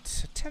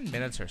about 10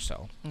 minutes or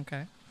so.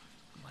 Okay.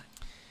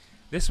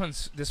 This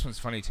one's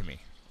funny to me.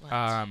 What?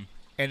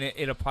 And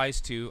it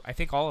applies to I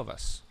think all of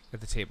us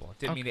at the table. It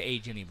didn't mean to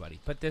age anybody,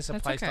 but this That's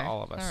applies okay. to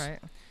all of us. All right.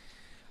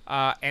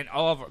 and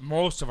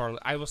most of our,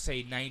 I will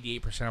say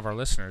 98% of our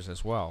listeners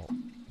as well.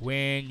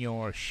 When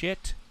your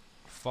shit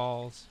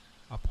falls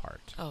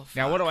apart. Oh,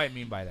 now, what fuck. do I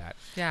mean by that?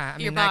 Yeah, I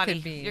mean Your that body.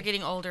 could be. You're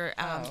getting older.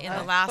 In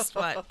the last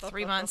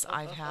 3 months,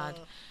 I've had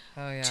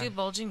Oh yeah. 2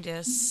 bulging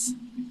discs,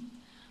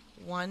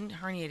 1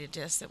 herniated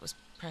disc that was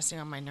pressing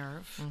on my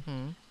nerve,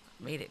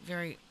 made it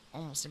very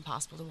almost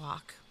impossible to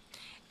walk.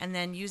 And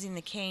then using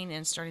the cane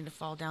and starting to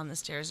fall down the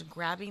stairs,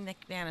 grabbing the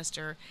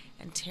banister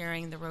and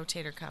tearing the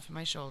rotator cuff in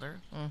my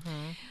shoulder.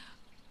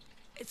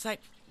 It's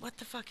like, what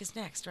the fuck is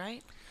next,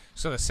 right?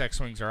 So the sex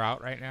swings are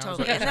out right now?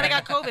 Totally. And then I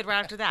got COVID right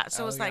after that.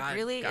 So Oh, it's like, God,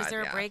 really? Is God,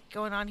 there a yeah. break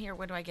going on here?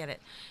 When do I get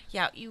it?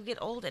 Yeah, you get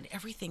old and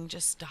everything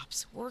just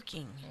stops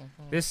working.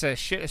 This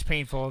shit is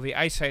painful. The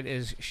eyesight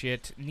is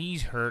shit.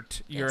 Knees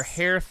hurt. Your Yes.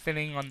 hair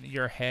thinning on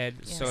your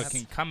head so it Yes.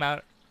 can come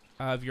out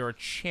of your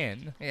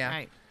chin. Yeah.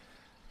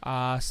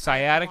 Right.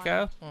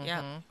 Sciatica.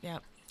 Yeah.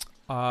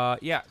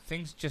 Yeah,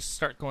 things just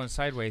start going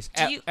sideways.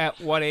 Do you- At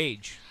what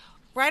age?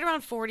 Right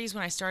around 40s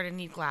when I started to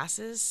need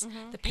glasses,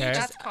 the pages,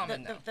 That's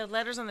common, the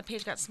letters on the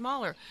page got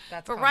smaller.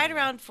 That's but common, right though.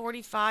 around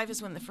 45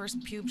 is when the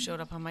first pube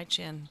showed up on my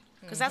chin.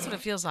 Because that's what it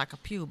feels like, a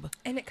pube.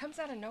 And it comes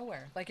out of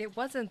nowhere. Like it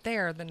wasn't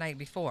there the night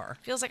before.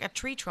 Feels like a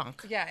tree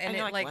trunk. Yeah, and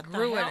you're it like what the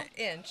grew hell? an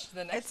inch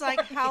the next. It's like,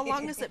 how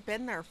long has it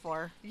been there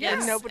for? Yes,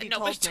 And nobody,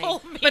 Nobody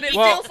told me. told me. But it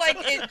Well- feels like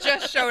it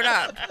just showed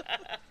up.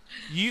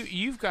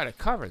 You've got it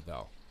covered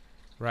though,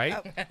 right?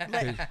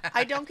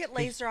 I don't get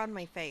laser on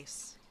my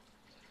face.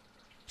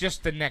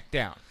 Just the neck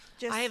down.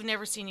 Just I have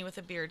never seen you with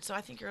a beard, so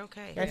I think you're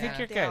okay. I think Yeah.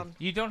 you're Down. good.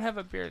 You don't have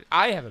a beard.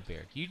 I have a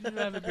beard. You don't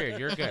have a beard.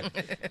 You're good.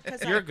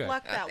 because You're I good.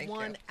 plucked that Thank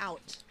one you.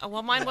 out. Oh,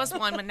 well, mine was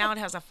one, but now it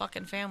has a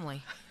fucking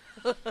family.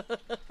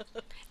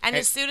 And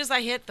as soon as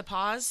I hit the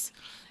pause,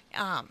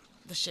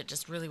 the shit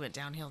just really went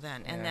downhill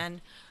then. And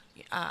then,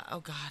 oh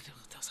God,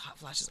 those hot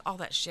flashes, all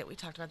that shit. We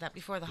talked about that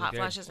before. The hot did.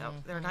 flashes,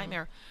 they're a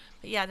nightmare.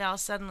 But yeah, now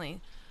suddenly,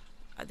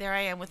 there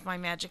I am with my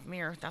magic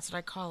mirror. That's what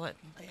I call it.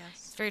 It's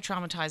Yes. very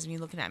traumatizing when you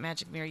look in that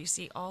magic mirror. You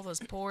see all those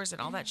pores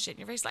and all that shit in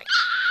your face, like,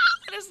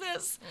 ah, what is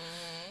this?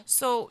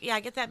 So, yeah, I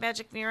get that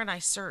magic mirror and I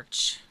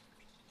search.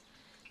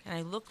 And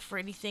I look for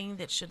anything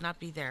that should not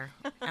be there.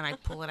 And I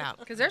pull it out.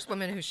 Because there's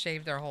women who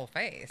shave their whole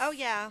face. Oh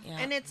yeah. Yeah.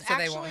 And it's So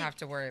actually they won't have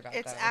to worry about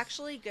It's those.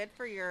 actually good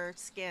for your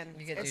skin.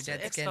 You get your It's dead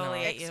It's skin off.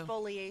 exfoliate you.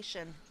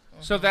 exfoliation.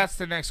 So that's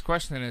the next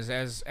question then,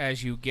 is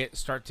as you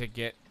start to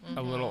get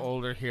a little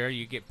older here,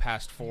 you get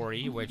past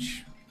 40,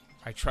 which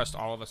I trust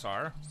all of us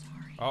are.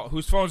 Oh,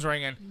 whose phone's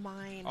ringing?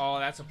 Mine. Oh,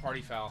 that's a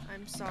party foul.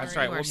 I'm sorry. That's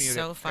right. You We'll are mute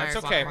so it. fired,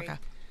 That's okay. Waka.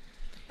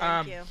 Thank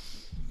um,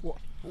 you.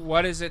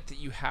 What is it that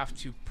you have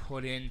to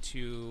put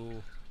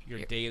into your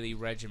daily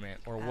regimen,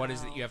 or what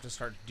is it you have to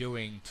start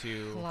doing A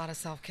to? lot of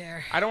self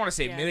care. I don't want to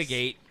say Yes.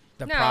 mitigate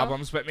the No.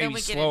 problems, but Then maybe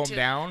we get slow into- them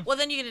down. Well,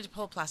 then you get into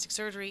whole plastic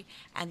surgery,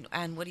 and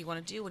what do you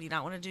want to do? What do you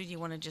not want to do? Do you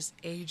want to just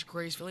age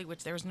gracefully?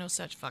 Which there's no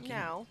such fucking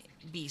No.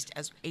 beast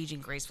as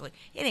aging gracefully.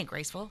 It ain't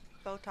graceful.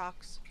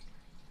 Botox.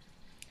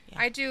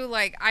 I do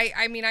like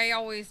I mean I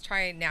always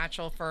try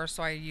natural first,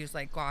 so I use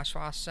like gua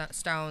sha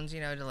stones,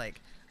 to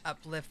like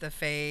uplift the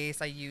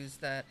face. I use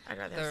the I'd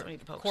rather have somebody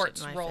to poke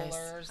quartz shit in my face.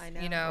 rollers. I know.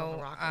 You Roll know,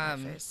 a rock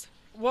on my face.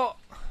 Well,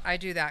 I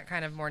do that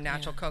kind of more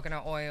natural Yeah.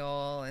 coconut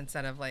oil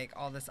instead of like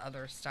all this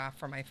other stuff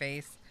for my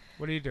face.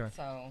 what are you doing?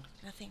 So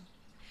Nothing.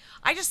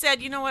 I just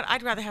said, you know what?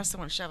 I'd rather have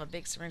someone shove a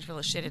big syringe full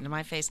of shit into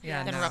my face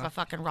Yeah, than no. rub a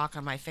fucking rock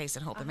on my face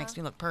and hope it makes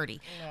me look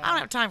pretty. I don't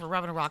have time for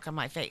rubbing a rock on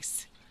my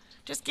face.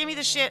 Just give me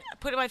the shit,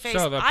 put it in my face.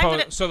 So the I'm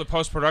gonna, so the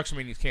post production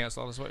meeting's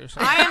canceled, is what you're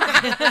saying?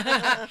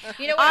 I am.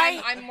 you know what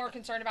I- I'm more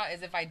concerned about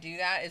is if I do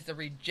that is the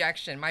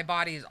rejection. My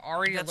body is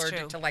already That's allergic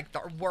true. to like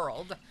the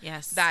world.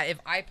 Yes. That if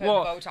I put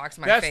Well, Botox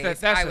in my that's face, the,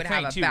 that's I the would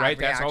thing have a too, bad right?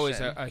 reaction. That's always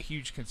a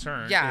huge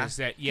concern. Yeah, is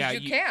that 'cause yeah,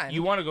 you can.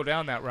 you want to go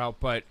down that route,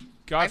 but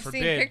God I've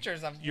forbid seen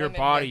pictures of your women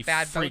body with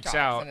bad freaks Botox,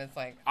 out. and it's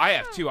like, I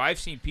have too. I've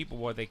seen people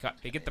where they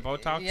get the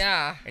Botox,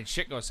 yeah. and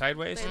shit goes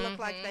sideways. They look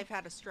like they've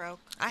had a stroke.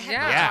 I had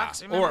Yeah.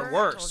 Botox. Yeah, Remember? or I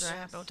worse. told you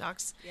I had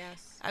Botox.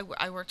 Yes.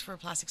 I worked for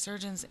plastic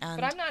surgeons, and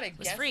But I'm not it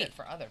was against free. it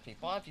for other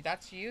people. If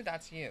that's you,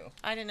 that's you.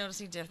 I didn't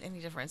notice any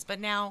difference.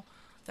 But now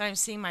that I'm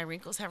seeing my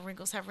wrinkles have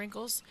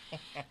wrinkles,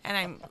 and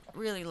I'm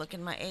really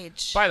looking my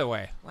age. By the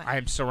way, What? I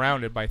am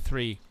surrounded by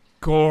 3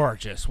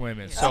 gorgeous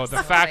women. So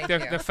the fact Thank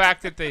that you. the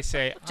fact that they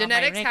say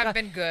Genetics have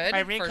been good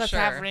my for wrinkles sure.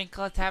 have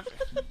wrinkles have.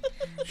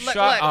 Look, Shut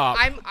up.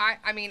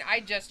 I mean, I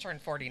just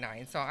turned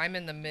 49, so I'm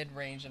in the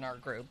mid-range in our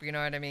group. You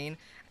know what I mean?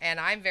 And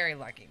I'm very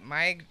lucky.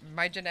 My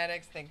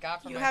genetics, thank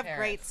God for You my have parents.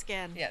 great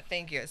skin. Yeah,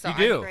 thank you. So You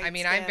do. I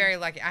mean, Great I'm skin. very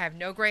lucky. I have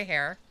no gray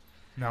hair,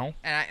 No.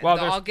 and Well,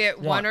 I'll there's get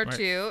one or right?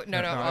 two.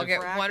 No, No, I'll get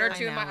Bragger. one or I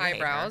two in know, my I hate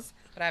her. eyebrows,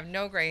 but I have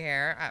no gray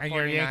hair at And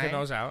 49. you're yanking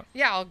those out.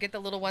 Yeah, I'll get the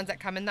little ones that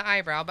come in the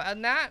eyebrow, but other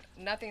than that,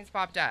 nothing's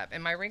popped up,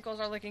 and my wrinkles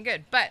are looking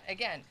good. But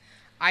again,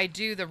 I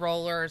do the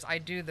rollers, I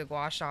do the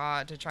gua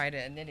sha to try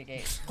to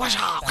mitigate.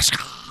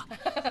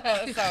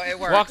 So it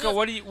works. Waka,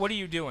 what are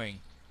you doing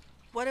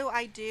What do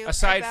I do?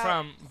 aside about,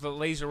 from the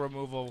laser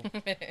removal,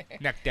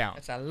 neck down?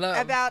 It's a love.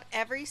 about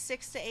every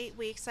 6 to 8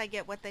 weeks, I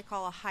get what they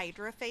call a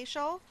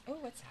hydrofacial, Oh,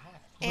 what's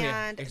that? Oh,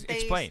 yeah. and they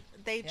Explain.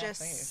 they Yeah,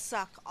 just please.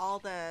 suck all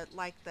the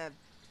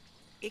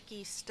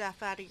icky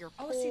stuff out of your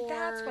Oh, pores. see,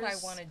 that's what I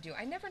want to do.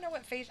 I never know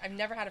what facial. I've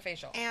never had a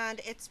facial.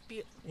 And it's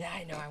Yeah,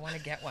 I know. I want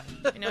to get one.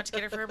 You know what to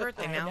get her for her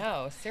birthday I now.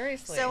 know.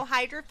 Seriously. so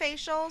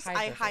hydrofacials,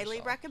 I highly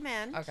Hydrofacial.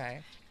 recommend. Okay.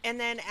 And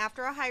then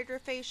after a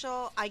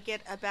hydrofacial, I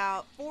get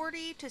about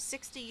 40 to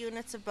 60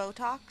 units of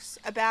Botox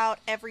about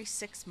every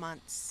 6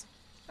 months.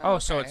 Oh,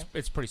 so okay.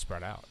 it's pretty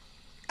spread out.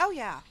 Oh,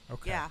 yeah.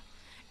 Okay. Yeah.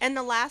 And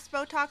the last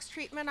Botox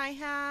treatment I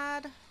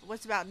had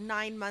was about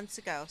 9 months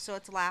ago, so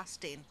it's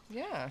lasting.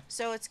 Yeah.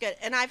 So it's good.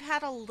 And I've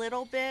had a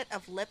little bit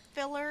of lip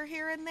filler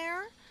here and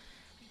there,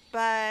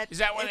 but Is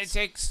that when they it's-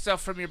 take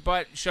stuff from your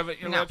butt and shove it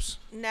in your No. lips?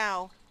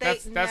 No,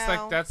 That's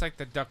no. like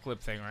the duck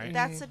lip thing, right?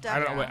 That's a duck. I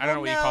don't know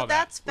what you no, call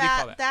that. that's What do you fat.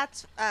 call that?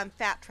 That's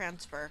fat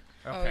transfer.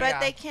 Okay. But yeah.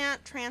 they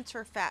can't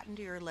transfer fat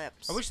into your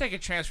lips. I wish they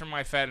could transfer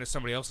my fat into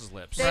somebody else's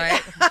lips. Right.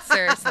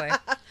 Seriously.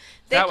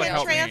 they that would can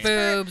help me.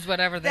 transfer. Boobs,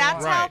 whatever they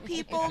That's want. how Right.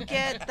 people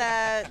get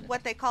the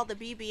what they call the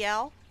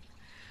BBL,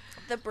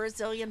 the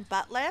Brazilian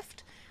butt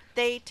lift.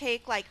 They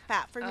take like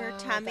fat from your Oh,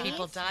 tummy.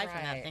 People die from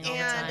that Right. thing all the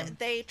and time.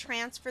 they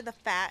transfer the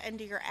fat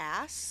into your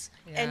ass,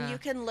 Yeah. and you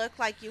can look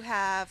like you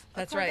have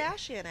That's a right.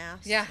 Kardashian ass.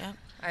 Yeah. Yep.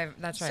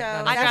 That's right. So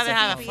That I'd is- that's rather a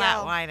have a flat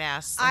BBL. white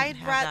ass. Than I'd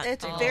have rather. that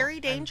It's big very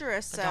old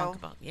dangerous, so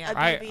badonkable. Yeah. a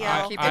I-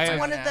 BBL. Keep I- it's it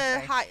one of that the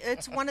way. high,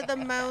 it's one of the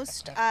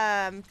most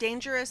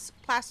dangerous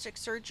plastic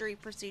surgery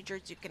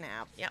procedures you can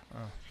have. Yep.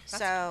 That's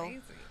So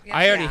crazy. Yeah.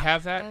 I already Yeah.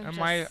 have that I'm on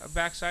my just-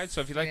 backside,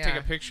 so if you'd like to take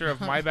yeah. a picture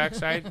of my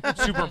backside,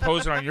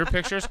 superimpose it on your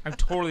pictures, I'm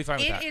totally fine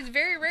with It that. is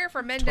very rare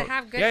for men to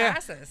have good Yeah, yeah.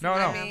 asses. No,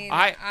 I no. mean,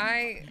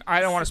 I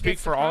don't want to speak get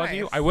for all of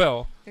you. I surprised.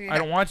 will. Yeah. I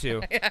don't want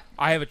to. Yeah.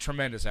 I have a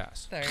tremendous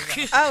ass. There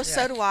you go. Oh,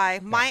 so do I.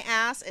 My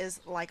ass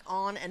is like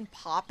on and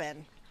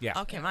popping.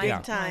 Yeah. Okay,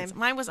 Yeah.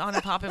 mine was on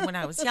and popping when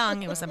I was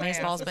young. It was My ass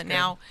amazeballs, is but good.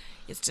 now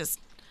it's just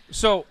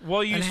So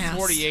we'll use ass.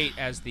 48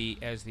 as the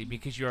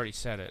because you already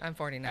said it. I'm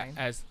 49.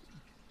 As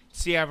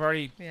see, I've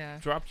already Yeah.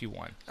 dropped you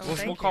one. Oh, we'll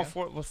thank call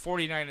you.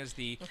 49 as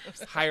the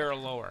higher or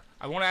lower.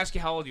 I won't ask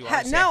you how old you are.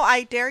 Ha- Say- no,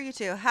 I dare you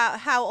to.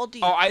 How old do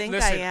you Oh, I think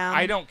listen. I am?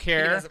 I don't He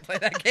care. doesn't play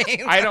that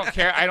game. I don't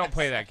care. I don't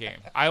play that game.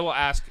 I will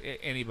ask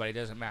anybody.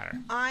 Doesn't matter.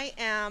 I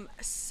am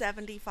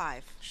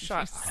 75.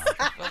 Shut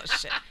up.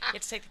 bullshit. You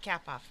have to take the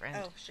cap off, friend.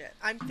 Oh shit,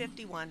 I'm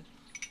 51.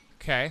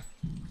 Okay.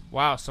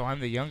 Wow. So I'm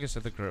the youngest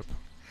of the group.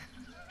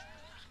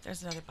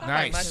 There's another Not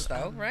Nice. much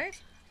though, right?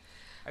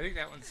 I think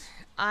that one's.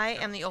 I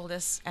am the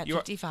oldest at You are-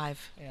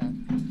 55. Yeah.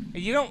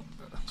 You don't.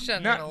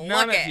 Shouldn't None- even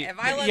none look of it. you- If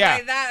I look yeah.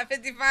 like that at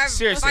 55,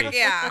 Seriously. fuck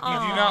yeah. You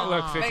do not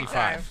look Aw. Big 55.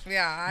 time.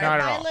 Yeah. Not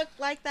If at I all. look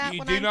like that You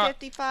when do I'm not-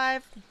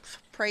 55,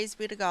 praise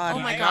be to God. Oh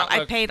You my do god, not I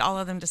look- paid all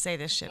of them to say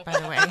this shit, by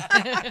the way.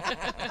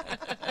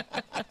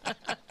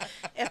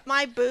 If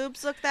my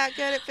boobs look that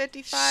good at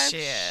 55,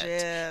 Shit.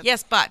 shit.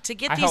 Yes, but to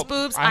get I these hope-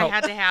 boobs, I I hope-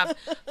 had to have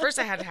first.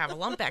 I had to have a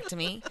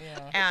lumpectomy.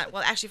 Yeah. And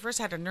well, actually, first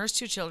I had to nurse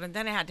 2 children.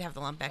 Then I had to have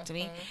the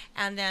lumpectomy,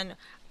 and then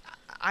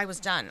I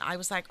was done. I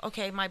was like,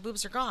 okay, my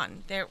boobs are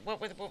gone. They're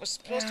what was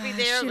supposed to be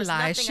there. She was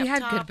lies. nothing She up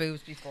had top. good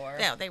boobs before.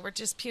 No, they were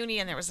just puny,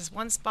 and there was this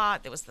one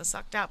spot that was the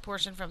sucked out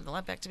portion from the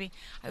lumpectomy.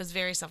 I was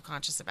very self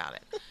conscious about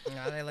it.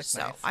 No, they look So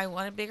nice. I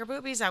wanted bigger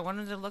boobies. I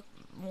wanted to look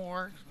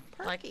more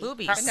like Perky.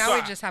 boobies. But now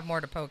we So- just have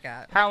more to poke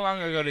at. How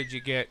long ago did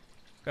you get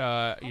your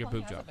How boob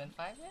long has job? it been?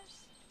 5 years?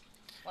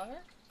 Longer?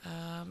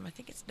 I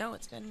think it's been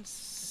been a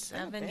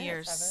 7 bit,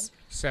 years. 7.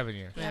 7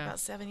 years. Yeah, Yeah. about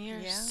 7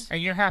 years. Yeah.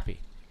 And you're happy.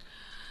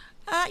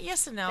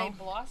 Yes and They no.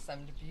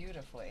 blossomed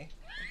beautifully.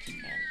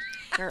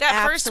 They're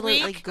That first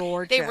absolutely week,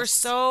 gorgeous. they were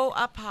so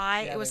up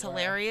high. Yeah, It was they were.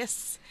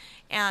 hilarious.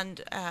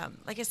 And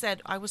like I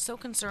said, I was so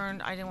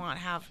concerned. I didn't want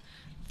to have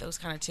those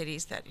kind of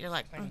titties that you're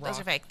like, Like those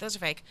are rock. fake. Those are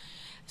fake.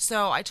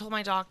 So I told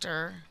my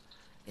doctor,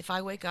 if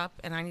I wake up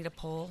and I need a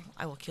pull,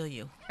 I will kill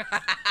you.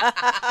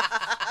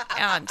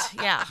 And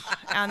yeah,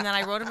 and then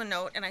I wrote him a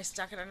note and I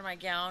stuck it under my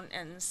gown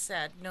and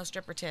said, no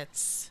stripper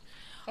tits.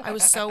 I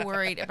was so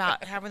worried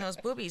about having those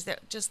boobies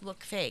that just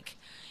look fake.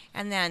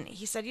 And then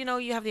he said, you know,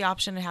 you have the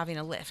option of having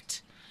a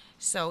lift.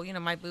 So, you know,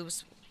 my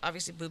boobs,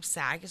 obviously boobs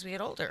sag as we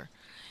get older.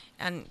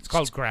 And It's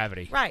called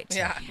gravity. right.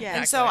 Yeah. Yeah.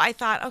 And so exactly. I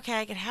thought, okay,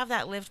 I could have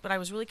that lift, but I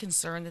was really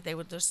concerned that they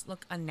would just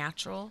look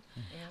unnatural.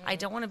 I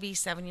don't want to be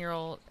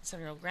 7-year-old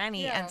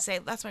granny Yeah. and say,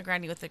 that's my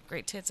granny with the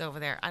great tits over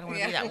there. I don't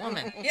want to Yeah. be that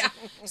woman. Yeah.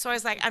 So I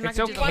was like, I'm not It's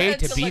going to do okay that.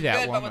 to be look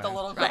that good, but with a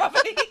woman. little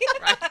gravity.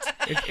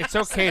 It's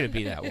okay to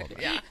be that woman.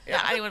 Yeah,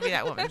 I didn't want to be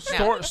that woman.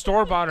 No.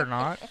 Store bought or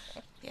not,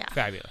 Yeah.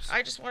 fabulous.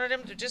 I just wanted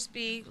him to just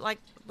be like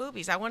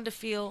boobies. I wanted to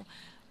feel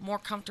more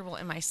comfortable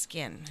in my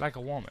skin. Like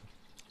a woman.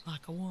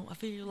 Like a woman. I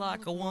feel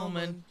like a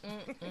woman.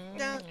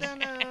 Dun, dun,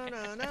 dun, dun,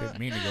 dun. Didn't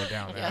mean to go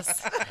down there.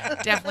 Yes.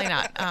 Definitely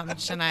not.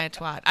 Shania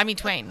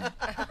Twain.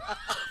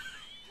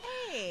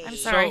 Hey. I'm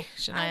sorry, I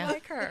Shania.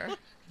 like her.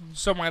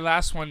 So my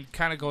last one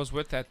kind of goes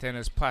with that then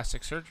is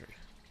plastic surgery,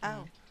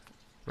 Oh.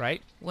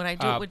 right? Would I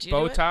do it? Would you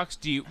do it?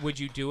 Botox, would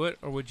you do it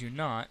or would you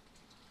not?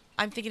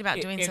 I'm thinking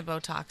about doing And- some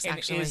Botox, And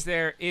actually.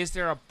 is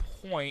there a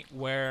point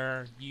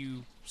where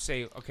you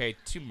say, okay,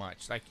 too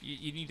much? Like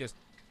you need to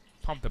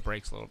pump the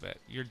brakes a little bit.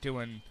 You're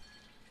doing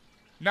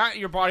Not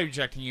your body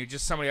rejecting you,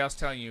 just somebody else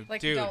telling you,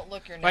 Like dude. you don't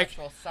look your like-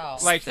 natural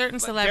self. like Certain there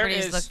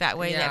celebrities is- look that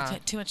way. They Yeah.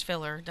 have too much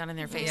filler done in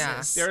their faces.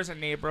 Yeah. There's a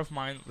neighbor of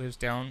mine that lives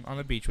down on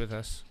the beach with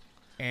us,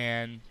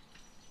 and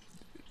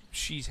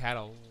she's had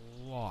a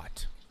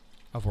lot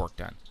of work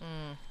done.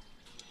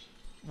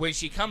 When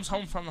she comes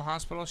home from the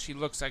hospital, she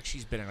looks like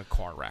she's been in a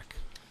car wreck,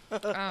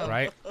 Oh.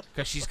 right?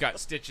 Because she's got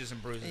stitches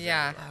and bruises.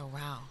 Yeah. everywhere. Oh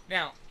wow.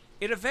 Now,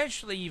 it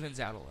eventually evens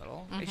out a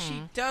little, and she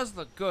Mm-hmm. does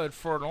look good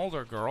for an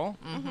older girl,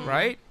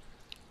 right?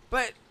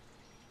 But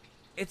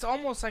it's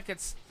almost like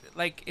it's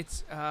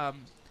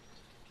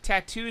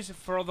tattoos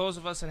for those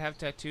of us that have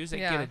tattoos that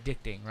Yeah. get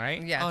addicting,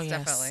 right? Yes, Oh yes,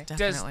 definitely.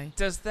 definitely.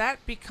 Does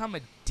that become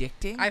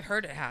addicting? I've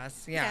heard it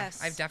has. Yeah.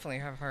 Yes. I definitely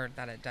have heard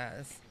that it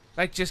does.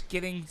 Like just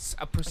getting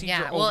a procedure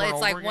Yeah. over Well, and it's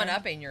over like again?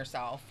 one-upping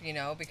yourself,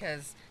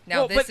 because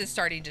now Well, this but- is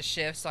starting to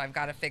shift, so I've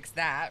got to fix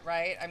that,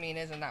 right? I mean,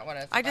 isn't that what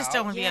it's I just about?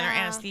 don't want to be under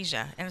Yeah.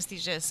 anesthesia.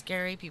 Anesthesia is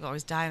scary. People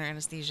always die under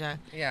anesthesia.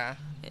 Yeah.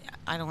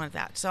 I don't want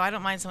that. So I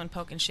don't mind someone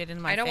poking shit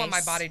in my face. I don't want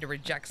my body to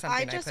reject something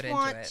I I just put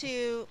want into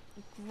it.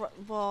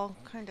 to,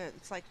 kind of,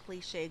 it's like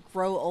cliche,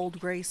 grow old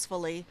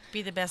gracefully.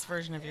 be the best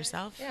version of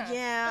yourself.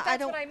 Yeah, but that's I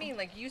don't- what I mean.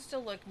 Like, you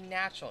still look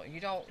natural. You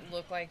don't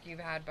look like you've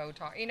had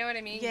Botox. You know what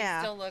I mean? Yeah.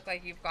 You still look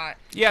like you've got.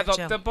 Yeah,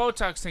 Gotcha. the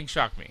Botox thing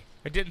shocked me.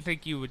 I didn't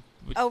think you would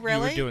Oh, you were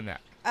really? doing that.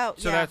 Oh,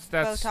 So yeah,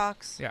 that's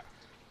Botox. Yeah.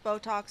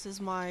 Botox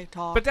is my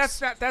top. But that's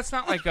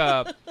not like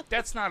a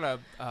that's not a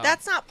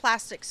That's not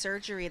plastic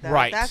surgery though.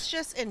 Right. That's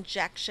just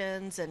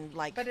injections and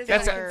like But is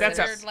That's a- it fillers. that's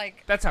a- considered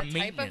like that's a type of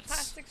maintenance,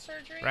 plastic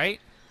surgery? right?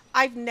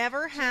 I've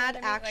never had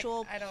what I mean? Like,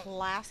 actual I don't-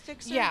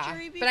 plastic surgery Yeah,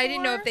 before. but I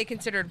didn't know if they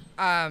considered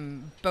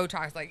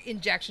Botox like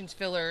injections,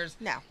 fillers.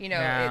 No. No.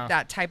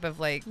 That type of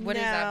like what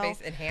is that No.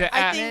 based I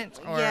enhancement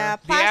think or yeah,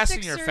 The ass plastic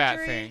in your surgery.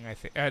 fat thing, I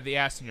think. The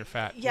ass in your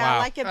fat. Yeah, wow.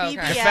 like a Okay.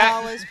 BBL The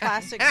fat- is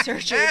plastic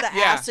surgery. The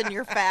Yeah. ass in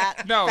your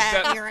fat. No,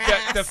 fat in your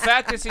ass. the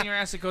fat that's in your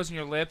ass that goes in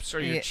your lips or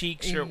your Yeah,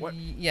 cheeks or what?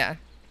 Yeah.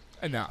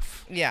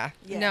 Enough. Yeah.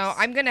 Yes. No,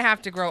 I'm gonna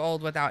have to grow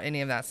old without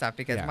any of that stuff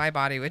because Yeah. my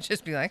body would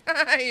just be like,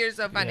 "You're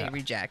so funny." Yeah.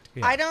 Reject.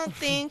 Yeah. I don't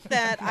think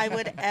that I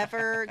would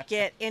ever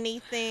get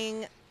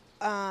anything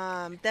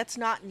that's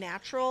not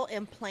natural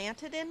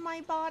implanted in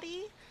my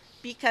body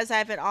because I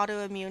have an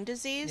autoimmune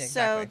disease. Yeah,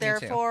 So exactly. Me too.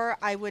 therefore,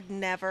 I would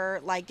never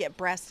like get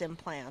breast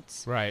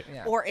implants Right.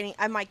 Yeah. or any.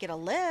 I might get a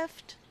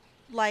lift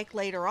like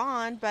later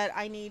on, but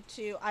I need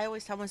to. I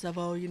always tell myself,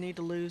 "Oh, you need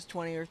to lose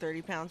 20 or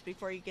 30 pounds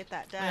before you get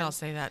that done." We all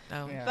say that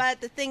though. Yeah. But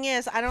the thing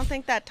is, I don't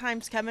think that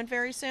time's coming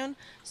very soon.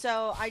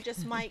 So I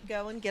just might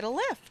go and get a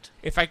lift.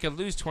 If I could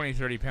lose 20,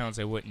 30 pounds,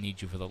 I wouldn't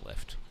need you for the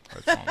lift.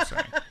 That's all I'm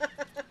saying.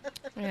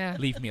 Yeah.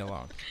 Leave me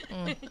alone.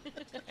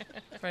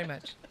 Pretty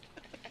much.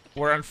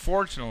 We're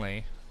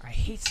unfortunately, I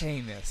hate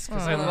saying this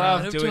because I We're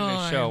love out of doing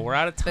this show. time. We're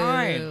out of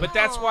time. Boo. But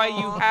that's why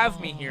you have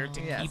me here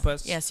to Yes. keep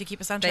us Yes, you keep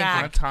us on Thank you. on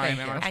track. time Thank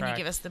and you. on And track. you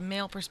give us the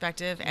male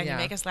perspective, and Yeah. you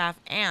make us laugh,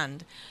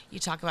 and you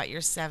talk about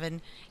your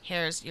 7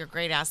 hairs, your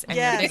great ass, and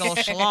Yes. your big old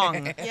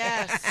schlong.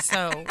 Yes.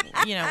 So,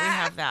 we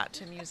have that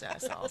to amuse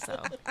us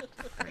also.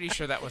 Pretty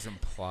sure that was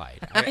implied.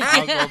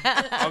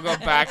 I'll go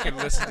back and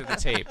listen to the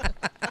tape.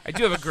 I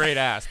do have a great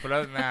ass, but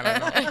other than that,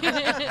 I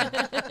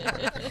don't.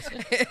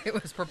 It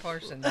was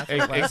proportion. That's what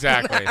it was.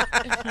 Exactly.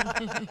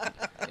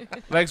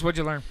 Legs, what'd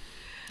you learn?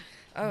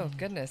 Oh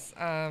goodness.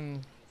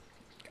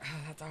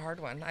 That's a hard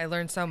one. I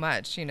learned so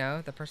much.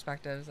 The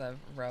perspectives of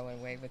row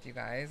and wave with you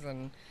guys,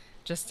 and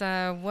just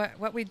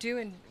what we do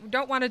and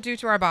don't want to do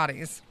to our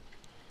bodies.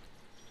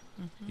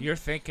 You're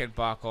thinking,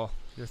 Bockel.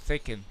 You're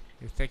thinking.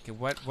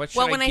 What should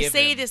Well, I when I give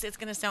say him? this, it's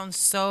going to sound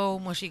so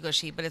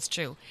mushy-gushy, but it's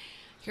true.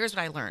 Here's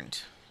what I learned.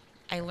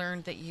 I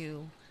learned that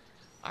you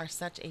are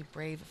such a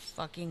brave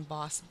fucking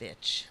boss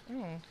bitch.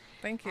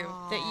 Thank you.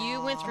 That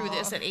you went through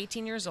this at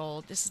 18 years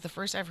old. This is the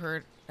first I've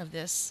heard of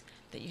this,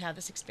 that you had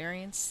this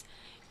experience.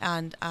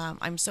 And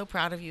I'm so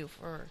proud of you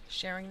for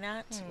sharing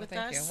that with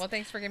Thank us. you. Well,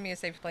 thanks for giving me a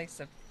safe place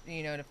to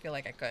feel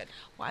like I could.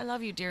 Well, I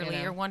love you dearly.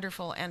 know. You're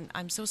wonderful. And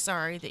I'm so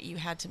sorry that you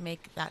had to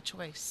make that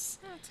choice.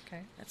 That's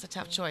okay. That's a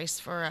tough choice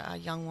for a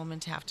young woman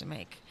to have to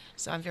make.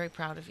 So I'm very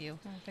proud of you.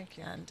 Oh, thank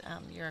you. And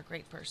you're a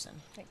great person.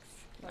 Thanks.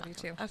 Love you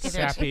too. Okay,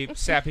 there's.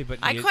 Sappy, but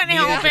I needed- couldn't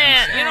needed help to be it.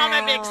 said. You know,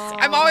 that makes.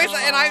 I'm always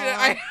and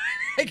I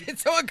get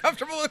so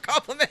uncomfortable with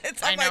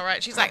compliments. I I'm know, like,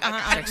 right? She's like, Stop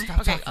okay,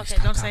 talking, okay,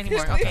 stop don't say talking,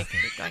 anymore. stop Okay, talking.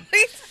 keep going.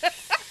 Please.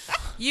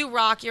 You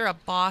rock. You're a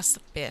boss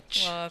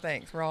bitch. Well,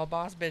 thanks. We're all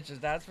boss bitches.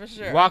 That's for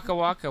sure. Waka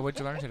Waka, what'd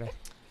you learn today?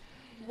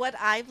 What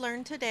I've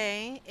learned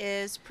today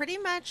is pretty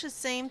much the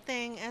same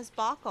thing as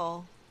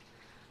Bockel.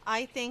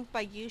 I think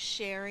by you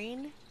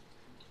sharing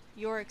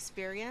your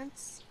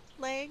experience,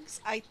 Legs,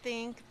 I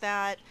think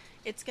that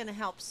it's going to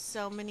help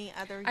so many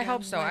other I young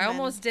hope so. I women.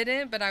 almost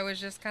didn't, but I was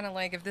just kind of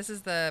like, if this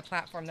is the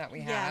platform that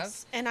we have,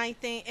 Yes, and I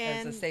think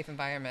it's a and safe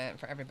environment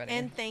for everybody.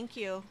 and thank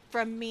you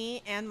from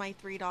me and my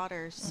 3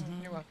 daughters.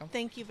 You're welcome.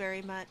 Thank you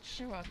very much.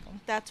 You're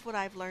welcome. That's what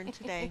I've learned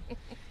today.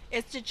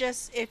 It's to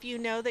just, if you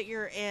know that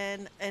you're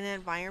in an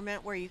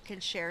environment where you can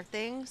share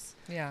things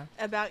Yeah.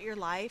 about your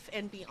life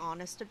and be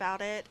honest about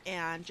it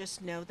and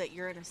just know that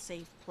you're in a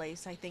safe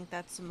place, I think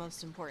that's the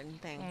most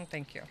important thing.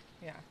 Thank you.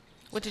 Yeah.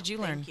 What did you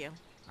learn? Thank you.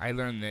 I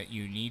learned that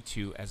you need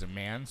to, as a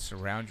man,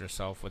 surround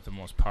yourself with the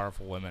most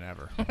powerful women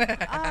ever.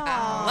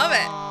 Love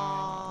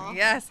it.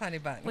 Yes, honey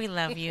bun. We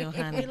love you,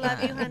 honey. We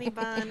love you, honey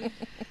bun.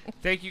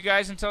 Thank you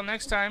guys. Until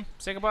next time,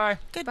 say goodbye.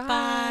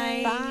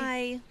 Goodbye.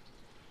 Bye.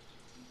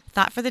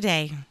 Thought for the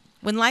day.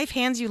 When life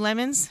hands you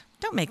lemons,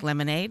 don't make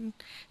lemonade.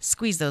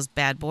 Squeeze those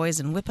bad boys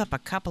and whip up a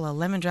couple of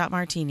lemon drop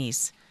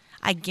martinis.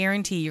 I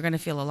guarantee you're going to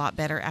feel a lot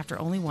better after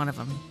only one of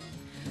them.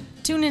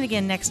 Tune in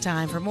again next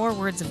time for more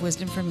words of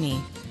wisdom from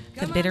me,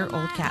 the bitter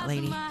old cat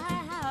lady.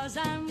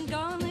 I'm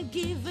gonna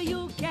give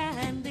you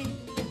candy.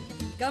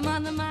 Come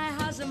on to my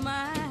house,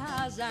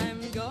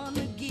 I'm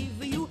gonna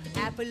give you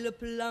apple, a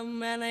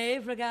plum, and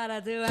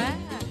apricot too.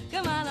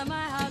 Come on to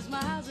my house,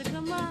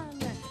 come on.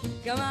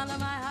 Come on to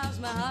my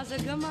house,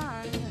 come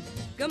on.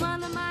 Come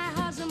on to my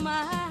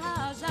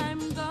house,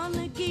 I'm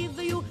gonna give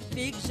you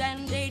figs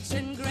and dates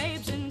and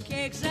grapes and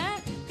cakes.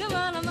 Come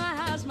on to my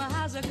house,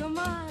 come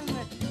on.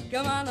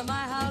 Come on to my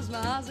house,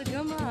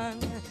 come on.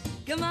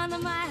 Come on to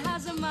my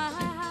house,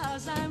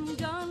 I'm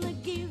gonna